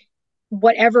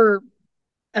 whatever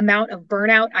amount of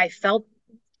burnout I felt,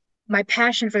 my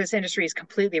passion for this industry is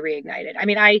completely reignited. I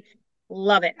mean, I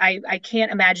love it. I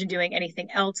can't imagine doing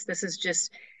anything else. This is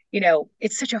just,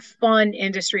 it's such a fun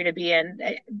industry to be in.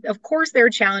 Of course, there are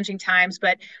challenging times,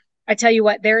 but I tell you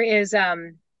what, there is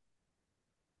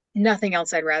nothing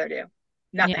else I'd rather do.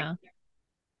 Nothing. Yeah.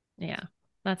 Yeah.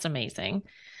 That's amazing.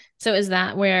 So is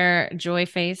that where Joy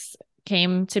Face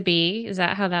came to be? Is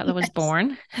that how that was Yes.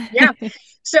 born? Yeah.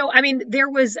 So, I mean, there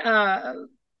was a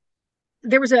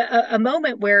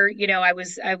moment where, I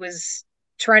was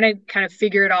trying to kind of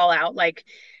figure it all out, like,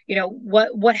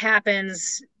 what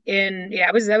happens in, yeah,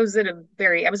 I was in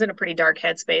a pretty dark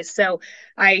headspace. So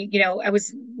I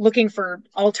was looking for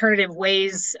alternative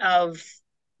ways of,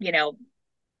 you know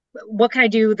what can I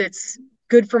do that's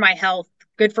good for my health,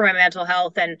 good for my mental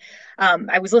health. And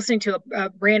I was listening to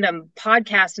a random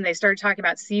podcast, and they started talking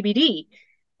about CBD.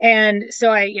 And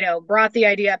so I, brought the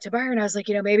idea up to Byron. I was like,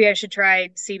 maybe I should try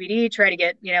CBD, try to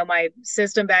get, my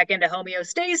system back into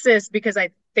homeostasis, because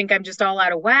I think I'm just all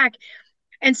out of whack.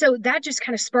 And so that just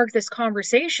kind of sparked this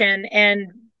conversation.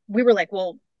 And we were like,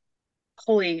 well,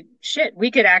 holy shit,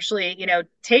 we could actually,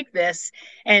 take this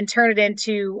and turn it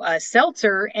into a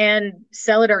seltzer and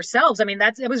sell it ourselves. I mean,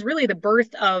 it was really the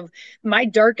birth of my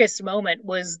darkest moment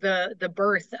was the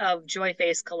birth of Joy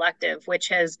Face Collective, which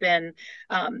has been,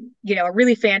 a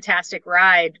really fantastic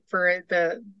ride for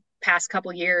the past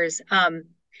couple years.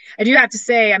 I do have to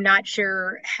say, I'm not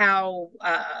sure how,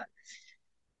 a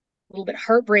little bit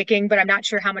heartbreaking, but I'm not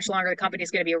sure how much longer the company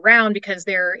is going to be around because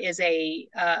there is a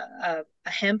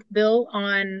hemp bill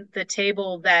on the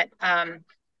table that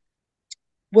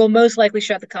will most likely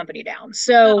shut the company down.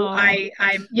 So Oh,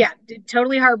 I'm yeah,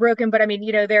 totally heartbroken. But I mean,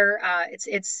 they're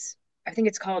it's I think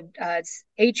it's called it's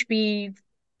HB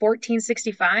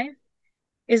 1465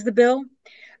 is the bill.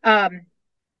 Um,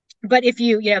 but if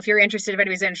you're interested, if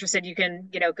anybody's interested, you can,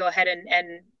 go ahead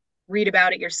and read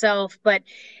about it yourself. But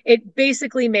it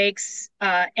basically makes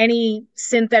any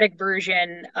synthetic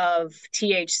version of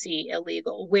THC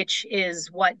illegal, which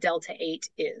is what Delta 8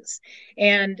 is.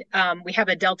 And we have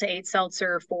a Delta 8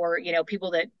 seltzer for,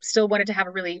 people that still wanted to have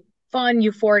a really fun,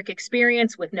 euphoric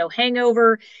experience with no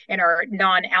hangover in our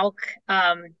non-alc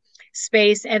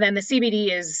space. And then the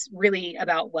CBD is really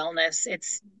about wellness.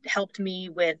 It's helped me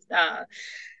with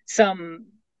some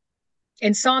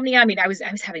insomnia. I mean, I was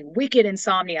having wicked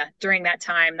insomnia during that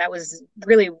time. That was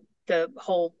really the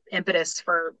whole impetus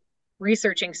for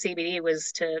researching CBD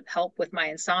was to help with my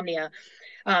insomnia.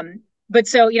 But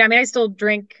so, I mean, I still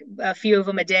drink a few of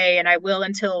them a day, and I will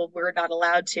until we're not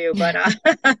allowed to. But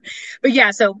but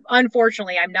yeah. So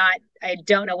unfortunately, I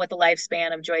don't know what the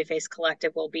lifespan of Joy Face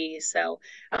Collective will be. So,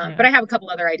 yeah. but I have a couple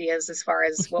other ideas as far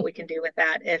as what we can do with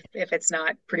that if it's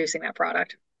not producing that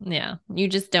product. Yeah. You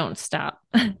just don't stop.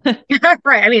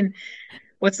 Right. I mean,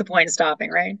 what's the point of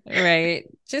stopping, right? Right.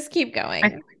 Just keep I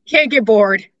going. can't get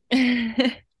bored.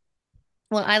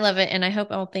 Well, I love it. And I hope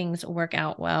all things work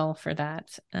out well for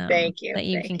that, Thank you. that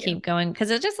you can Thank you. keep going because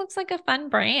it just looks like a fun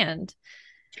brand.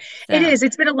 It So, is.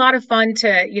 It's been a lot of fun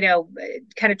to,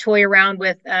 kind of toy around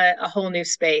with a whole new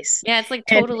space. yeah, it's like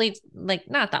And totally like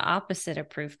not the opposite of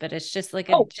proof, but it's just like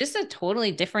oh, just a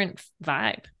totally different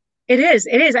vibe. it is.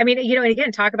 It is. I mean, and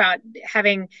again, talk about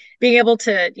being able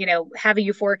to, have a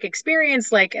euphoric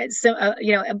experience. Like, so,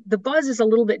 the buzz is a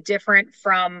little bit different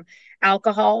from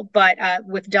alcohol, but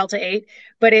with Delta 8,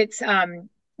 but it's,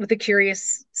 with the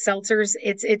Curious seltzers,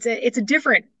 it's a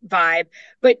different vibe,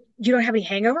 but you don't have any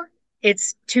hangover.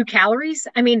 It's 2 calories.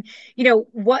 I mean,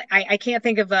 what I can't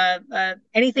think of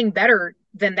anything better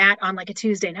than that on like a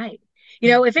Tuesday night.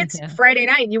 If it's Yeah. Friday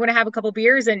night and you want to have a couple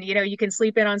beers and you can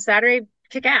sleep in on Saturday,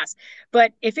 kick ass.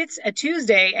 But if it's a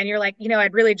Tuesday and you're like,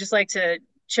 I'd really just like to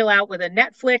chill out with a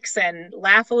Netflix and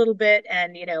laugh a little bit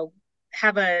and,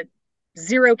 have a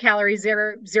 0 calorie,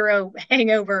 zero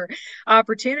hangover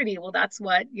opportunity. Well, that's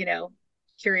what,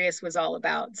 Curious was all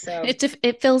about. So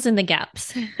It fills in the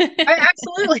gaps.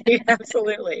 absolutely,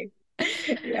 absolutely.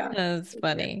 Yeah. That's For sure.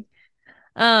 funny.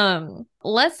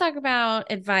 Let's talk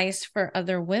about advice for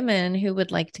other women who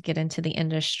would like to get into the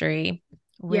industry.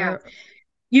 Yeah.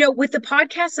 Where, With the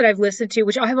podcasts that I've listened to,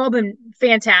 which have all been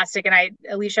fantastic, and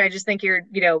Alicia, I just think you're,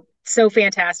 so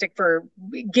fantastic for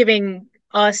giving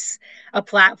us a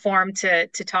platform to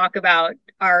talk about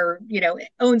our,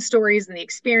 own stories and the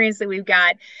experience that we've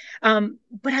got.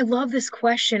 But I love this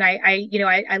question.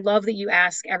 I love that you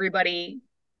ask everybody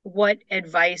what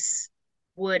advice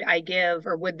would I give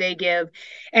or would they give,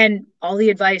 and all the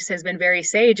advice has been very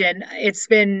sage, and it's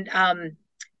been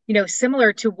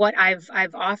similar to what I've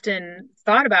often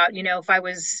thought about,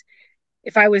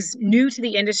 if I was new to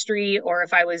the industry or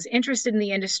if I was interested in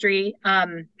the industry.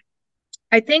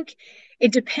 I think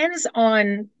it depends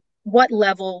on what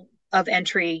level of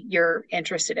entry you're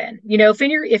interested in.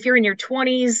 If you're in your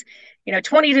 20s,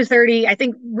 20 to 30, I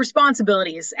think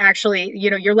responsibilities actually,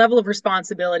 your level of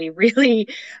responsibility really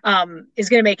is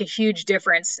going to make a huge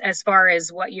difference as far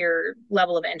as what your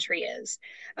level of entry is.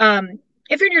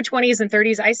 If you're in your 20s and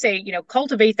 30s, I say,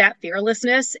 cultivate that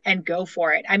fearlessness and go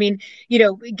for it. I mean,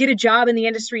 get a job in the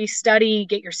industry, study,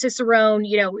 get your Cicerone,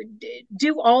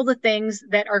 do all the things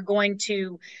that are going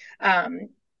to um,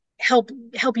 help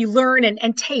you learn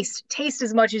and taste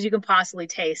as much as you can possibly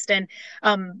taste, and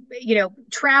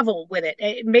travel with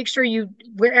it. Make sure you,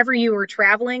 wherever you are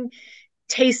traveling,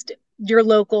 taste your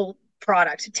local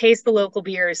product, taste the local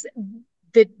beers,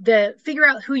 the figure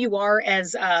out who you are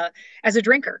as a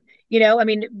drinker. I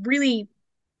mean, really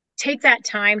take that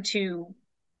time to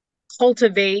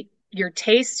cultivate your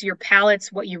tastes, your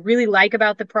palates, what you really like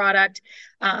about the product,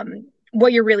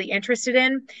 what you're really interested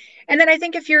in. And then I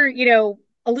think if you're,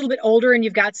 a little bit older and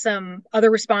you've got some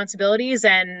other responsibilities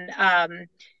and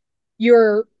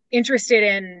you're interested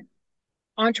in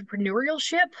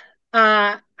entrepreneurship,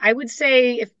 I would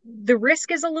say if the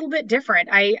risk is a little bit different.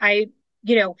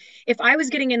 If I was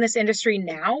getting in this industry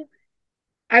now,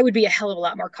 I would be a hell of a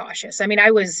lot more cautious. I mean,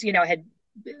 I was, had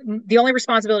the only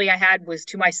responsibility I had was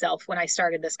to myself when I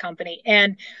started this company.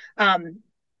 And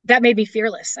that made me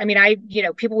fearless. I mean,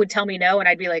 people would tell me no, and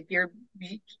I'd be like,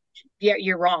 yeah,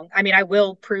 you're wrong. I mean, I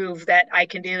will prove that I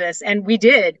can do this. And we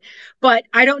did, but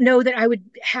I don't know that I would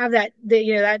have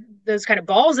those kind of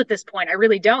balls at this point. I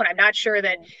really don't. I'm not sure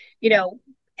that,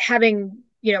 having,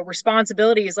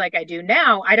 responsibilities like I do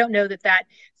now, I don't know that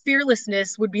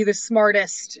fearlessness would be the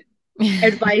smartest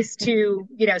advice to,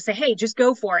 say, hey, just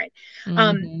go for it.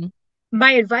 Um, Mm-hmm.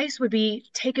 my advice would be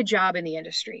take a job in the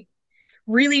industry.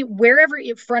 Really, wherever,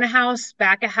 front of house,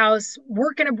 back of house,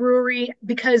 work in a brewery,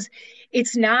 because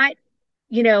it's not,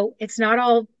 it's not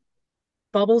all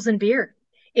bubbles and beer.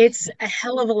 It's a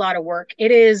hell of a lot of work.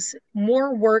 It is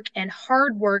more work and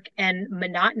hard work and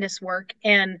monotonous work,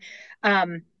 and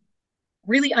um,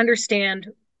 really understand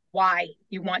why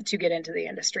you want to get into the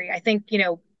industry. I think,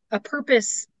 a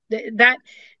purpose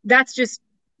that's just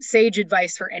sage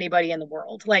advice for anybody in the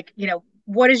world. Like,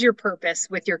 what is your purpose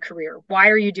with your career? Why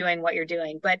are you doing what you're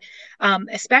doing? But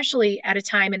especially at a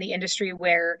time in the industry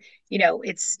where,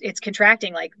 it's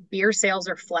contracting, like beer sales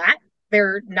are flat.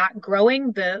 They're not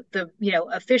growing. The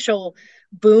official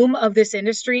boom of this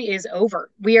industry is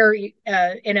over. We are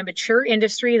in a mature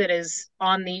industry that is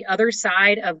on the other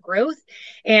side of growth,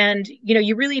 and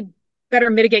you really better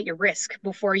mitigate your risk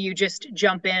before you just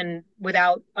jump in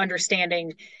without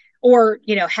understanding, or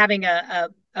having a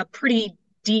pretty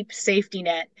deep safety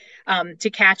net to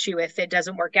catch you if it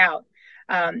doesn't work out.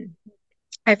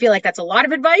 I feel like that's a lot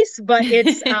of advice, but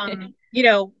it's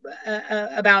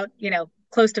about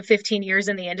close to 15 years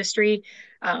in the industry.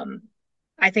 um,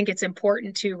 I think it's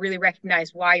important to really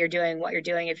recognize why you're doing what you're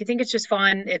doing. If you think it's just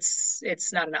fun, it's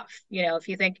not enough. If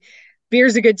you think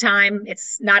beer's a good time,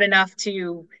 it's not enough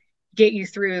to get you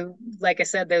through, like I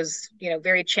said, those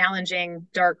very challenging,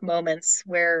 dark moments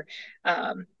where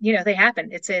they happen.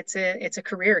 It's a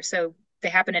career, so they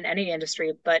happen in any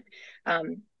industry. But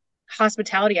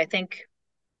hospitality, I think,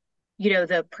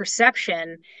 the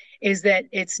perception is that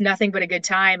it's nothing but a good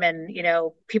time, and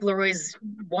people are always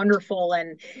wonderful.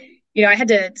 And I had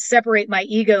to separate my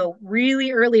ego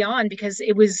really early on, because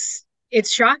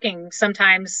it's shocking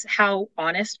sometimes how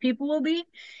honest people will be.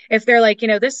 If they're like,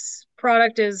 this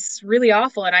product is really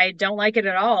awful and I don't like it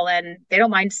at all, and they don't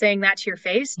mind saying that to your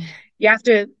face, you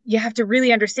have to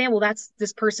really understand, well, that's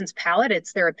this person's palate,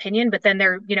 it's their opinion, but then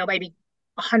there, maybe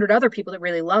 100 other people that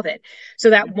really love it.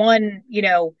 So that one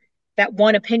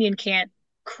opinion can't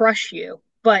crush you.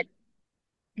 But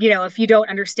if you don't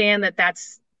understand that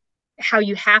that's how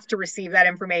you have to receive that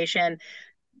information,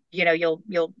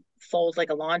 you'll fold like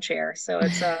a lawn chair. So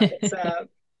it's a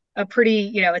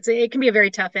pretty, it can be a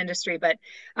very tough industry, but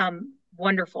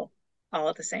wonderful all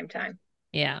at the same time.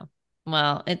 Yeah.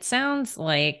 Well, it sounds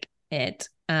like it,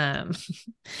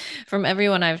 from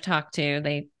everyone I've talked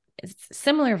to, it's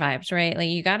similar vibes, right? Like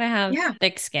you got to have Yeah.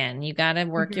 thick skin. You got to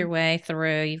work your Hmm. way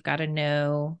through. You've got to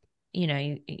know,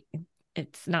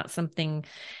 it's not something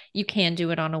you can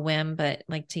do it on a whim, but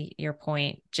like to your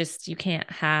point, just you can't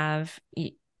have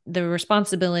the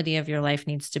responsibility of your life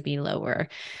needs to be lower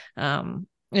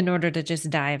in order to just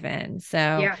dive in. So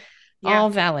Yeah. Yeah. all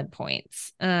valid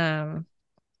points.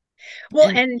 Well,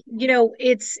 And and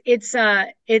it's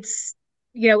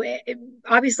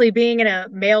obviously being in a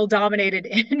male dominated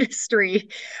industry,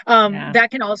 yeah. that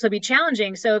can also be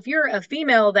challenging. So if you're a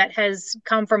female that has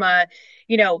come from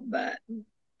you know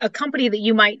a company that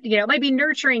you might be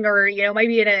nurturing, or might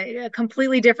be in a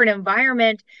completely different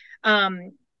environment,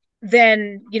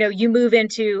 then you move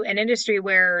into an industry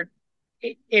where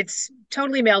it's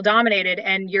totally male dominated,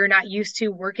 and you're not used to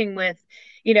working with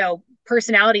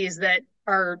personalities that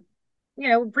are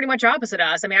pretty much opposite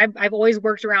us. I mean, I've always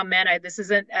worked around men. This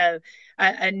isn't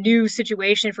a new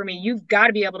situation for me. You've got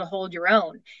to be able to hold your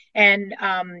own. And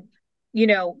you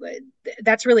know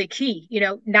that's really key,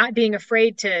 not being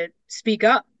afraid to speak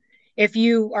up. If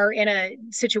you are in a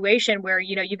situation where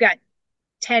you've got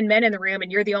 10 men in the room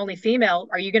and you're the only female,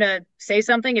 are you going to say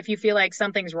something if you feel like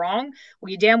something's wrong? Well,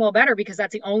 you damn well better, because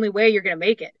that's the only way you're going to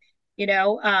make it.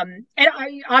 And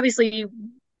obviously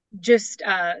just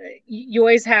you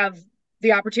always have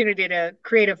the opportunity to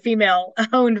create a female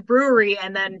owned brewery,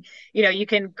 and then you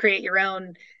can create your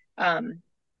own um,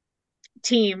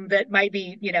 team that might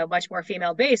be much more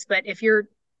female based. But if you're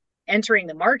entering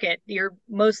the market, you're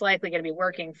most likely going to be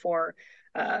working for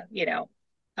uh, you know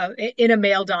in a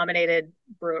male dominated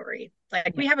brewery. Like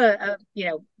Yeah. we have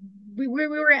we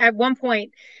were at one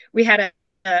point, we had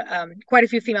quite a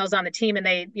few females on the team, and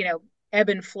they ebb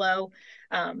and flow.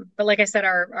 But like I said,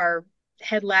 our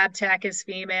head lab tech is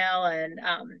female, and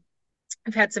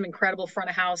I've had some incredible front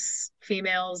of house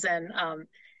females, and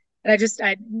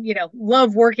I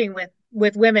love working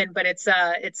with women, but it's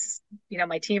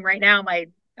my team right now, my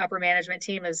upper management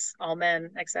team is all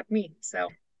men except me. So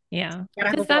Yeah, gotta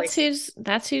have a because that's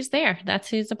voice. who's there. That's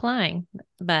who's applying.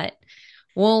 But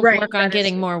we'll Right. work on That is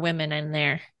getting true. more women in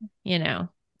there, you know,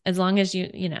 as long as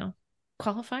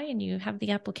qualify and you have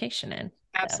the application in.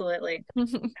 Absolutely.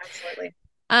 So Absolutely.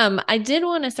 I did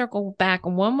want to circle back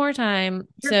one more time.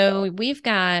 Sure. So we've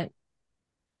got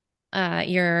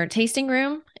your tasting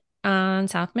room on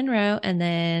South Monroe, and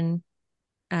then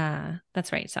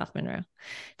that's right, South Monroe.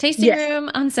 Tasting Yes. room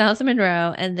on South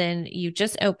Monroe, and then you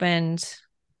just opened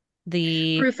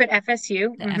the Proof at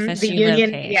FSU. The FSU union.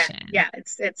 Yeah. location. Yeah.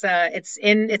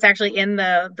 It's actually in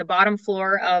the bottom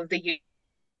floor of the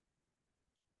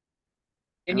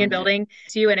Oh, Union no. building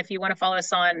to you. And if you want to follow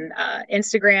us on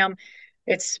Instagram,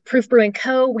 it's Proof Brewing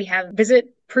Co. We have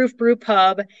Visit Proof Brew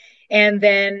Pub, and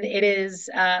then it is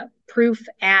Proof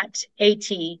at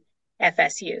AT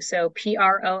FSU. So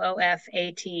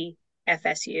PROOFAT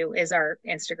FSU is our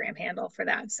Instagram handle for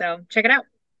that. So check it out.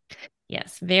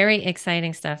 Yes, very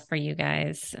exciting stuff for you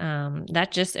guys. That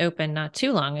just opened not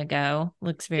too long ago.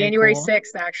 Looks very January cool.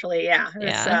 6th, actually. Yeah. It's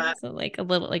Yeah, so like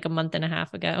a month and a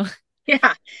half ago.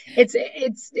 yeah.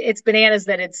 It's bananas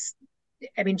that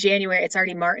January, it's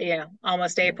already March,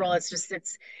 almost I April. know.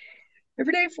 It's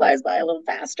every day flies by a little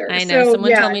faster. I know. So Someone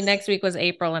yeah, told me it's next week was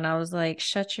April, and I was like,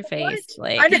 "Shut your what? face!" I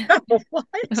Like, know I what.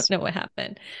 don't know what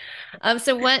happened.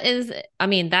 So what is? I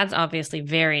mean, that's obviously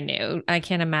very new. I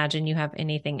can't imagine you have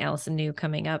anything else new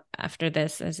coming up after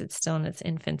this, as it's still in its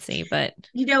infancy. But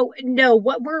No,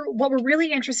 what we're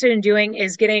really interested in doing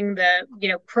is getting the,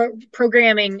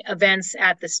 programming events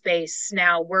at the space.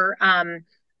 Now we're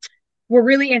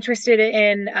really interested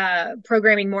in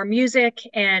programming more music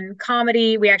and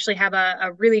comedy. We actually have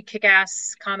a really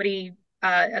kick-ass comedy,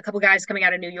 a couple guys coming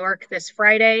out of New York this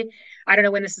Friday. I don't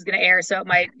know when this is going to air, so it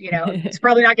might, it's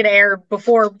probably not going to air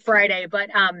before Friday, but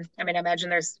I imagine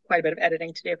there's quite a bit of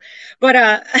editing to do.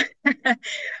 But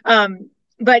um,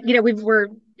 we're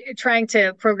trying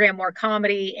to program more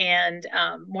comedy and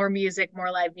more music, more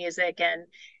live music,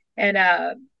 and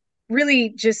really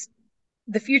just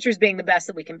the future's being the best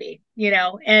that we can be,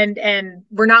 and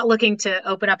we're not looking to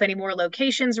open up any more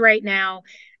locations right now.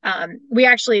 We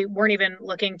actually weren't even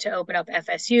looking to open up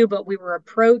FSU, but we were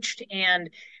approached, and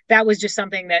that was just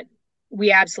something that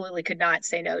we absolutely could not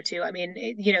say no to. I mean,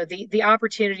 the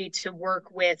opportunity to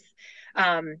work with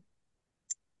um,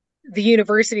 the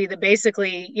university that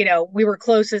basically, we were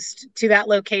closest to that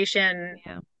location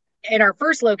yeah, in our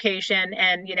first location,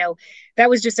 and that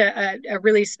was just a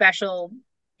really special,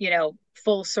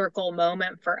 full circle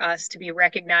moment for us to be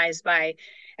recognized by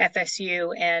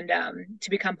FSU, and to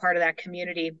become part of that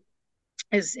community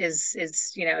is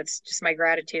it's just, my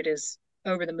gratitude is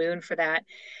over the moon for that.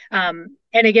 And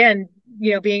again,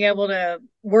 being able to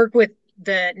work with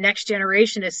the next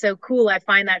generation is so cool. I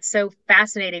find that so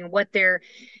fascinating, what they're,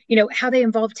 how they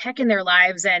involve tech in their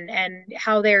lives, and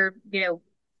how they're,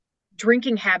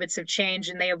 drinking habits have changed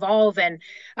and they evolve. And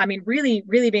I mean, really,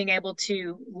 really being able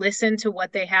to listen to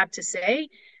what they have to say,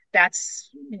 that's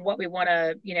what we want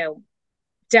to,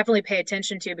 definitely pay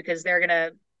attention to, because they're going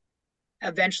to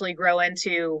eventually grow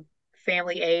into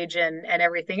family age and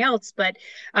everything else. But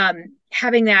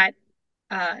having that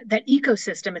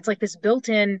ecosystem, it's like this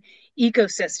built-in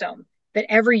ecosystem that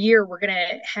every year we're going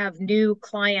to have new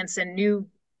clients and new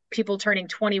people turning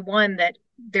 21, that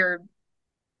they're,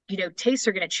 tastes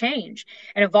are going to change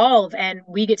and evolve, and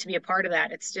we get to be a part of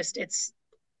that. It's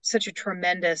such a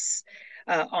tremendous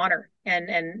honor, and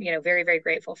very, very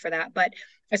grateful for that. But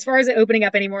as far as opening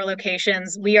up any more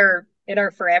locations, we are in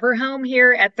our forever home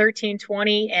here at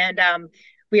 1320, and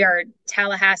we are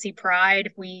Tallahassee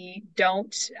pride. We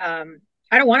don't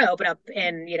I don't want to open up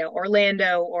in,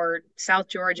 Orlando or South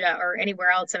Georgia or anywhere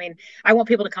else. I mean, I want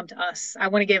people to come to us. I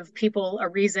want to give people a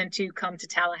reason to come to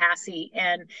Tallahassee,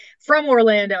 and from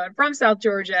Orlando and from South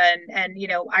Georgia. And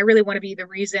I really want to be the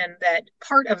reason, that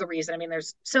part of the reason. I mean,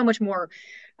 there's so much more,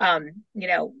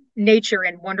 nature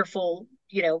and wonderful,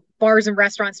 bars and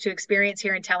restaurants to experience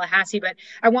here in Tallahassee. But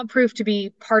I want Proof to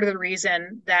be part of the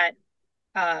reason that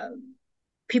uh,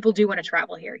 people do want to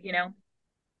travel here,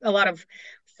 a lot of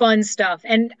fun stuff.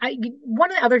 And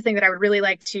one of the other thing that I would really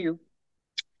like to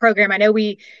program, I know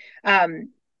we've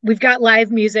got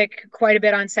live music quite a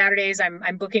bit on Saturdays.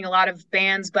 I'm booking a lot of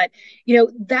bands, but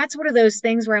that's one of those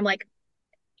things where I'm like,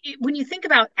 when you think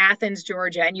about Athens,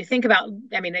 Georgia, and you think about,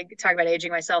 I mean, I talk about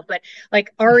aging myself, but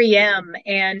like REM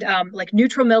and like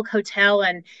Neutral Milk Hotel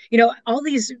and, all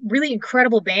these really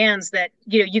incredible bands that,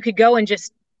 you could go and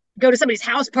just go to somebody's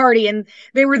house party and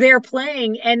they were there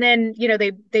playing and then,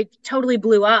 they totally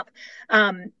blew up.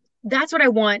 That's what I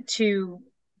want to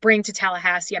bring to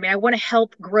Tallahassee. I mean, I want to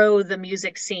help grow the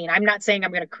music scene. I'm not saying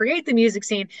I'm going to create the music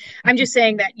scene. I'm just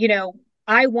saying that,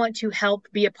 I want to help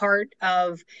be a part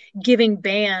of giving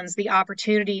bands the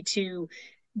opportunity to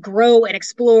grow and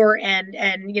explore and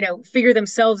figure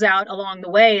themselves out along the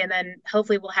way, and then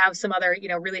hopefully we'll have some other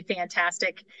really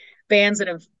fantastic bands that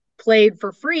have played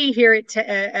for free here at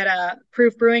a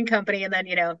Proof Brewing Company, and then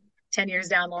 10 years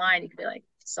down the line you could be like,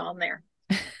 saw them there.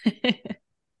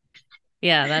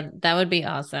 Yeah, that would be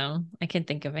awesome. I can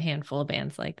think of a handful of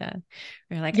bands like that.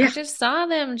 You're like, yeah. I just saw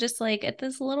them just like at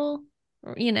this little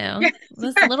this Yeah.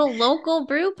 little local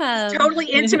brew pub. Totally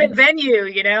intimate venue,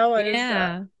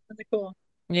 Yeah. It's really cool.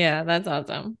 Yeah, that's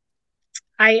awesome.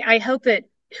 I hope that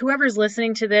whoever's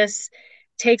listening to this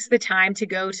takes the time to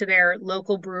go to their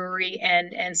local brewery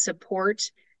and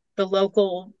support the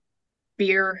local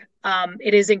beer.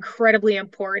 It is incredibly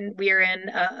important. We are in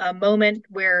a moment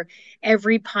where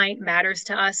every pint matters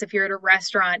to us. If you're at a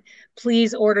restaurant,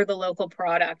 please order the local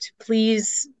product.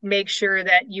 Please make sure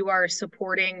that you are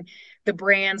supporting the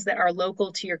brands that are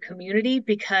local to your community,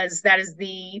 because that is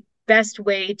the best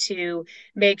way to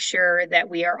make sure that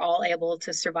we are all able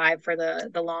to survive for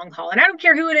the long haul. And I don't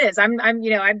care who it is.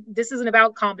 This isn't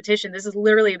about competition. This is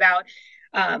literally about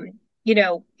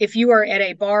if you are at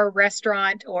a bar,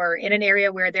 restaurant, or in an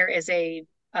area where there is a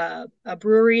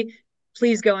brewery,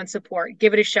 please go and support.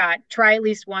 Give it a shot. Try at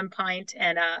least one pint,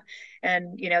 and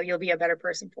you'll be a better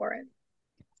person for it.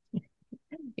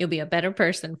 You'll be a better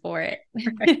person for it.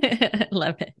 Right.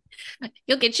 Love it.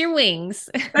 You'll get your wings.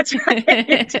 That's right.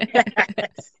 Yes.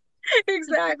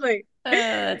 Exactly.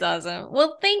 That's awesome.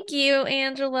 Well, thank you,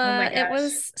 Angela. Oh my It gosh.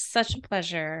 was such a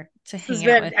pleasure to This has hang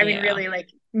out been, with I you. mean, really like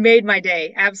made my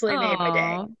day. Absolutely made my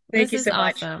day. Oh, Thank you this so is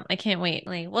much. awesome. I can't wait.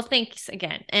 Well, thanks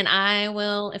again. And I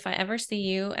will, if I ever see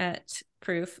you at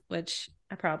Proof, which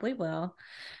I probably will.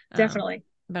 Definitely.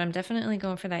 But I'm definitely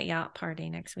going for that yacht party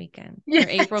next weekend, Yes. or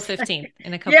April 15th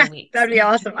in a couple weeks. That'd be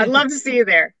awesome. I'd love to see you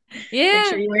there. Yeah. Make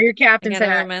sure you wear your captain's hat. I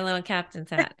gotta hat. wear my little captain's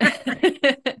hat.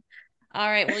 All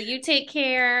right. Well, you take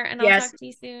care, and I'll talk to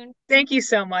you soon. Thank you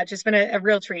so much. It's been a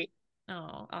real treat.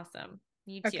 Oh, awesome.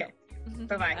 You too. Okay.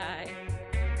 Bye-bye. Bye.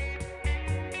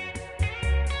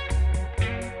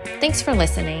 Thanks for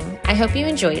listening. I hope you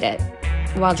enjoyed it,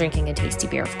 while drinking a tasty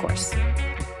beer, of course.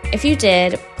 If you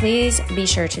did, please be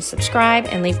sure to subscribe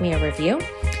and leave me a review.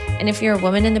 And if you're a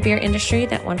woman in the beer industry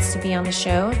that wants to be on the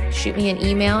show, shoot me an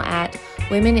email at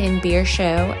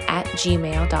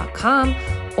womeninbeershow@gmail.com,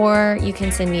 or you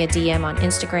can send me a DM on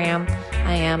Instagram.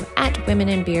 I am at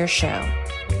womeninbeershow.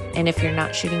 And if you're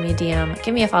not shooting me a DM,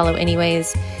 give me a follow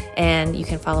anyways, and you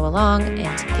can follow along and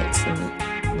get some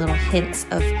little hints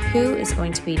of who is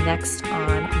going to be next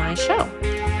on my show.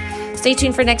 Stay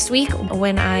tuned for next week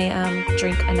when I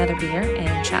drink another beer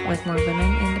and chat with more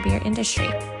women in the beer industry.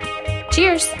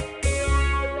 Cheers!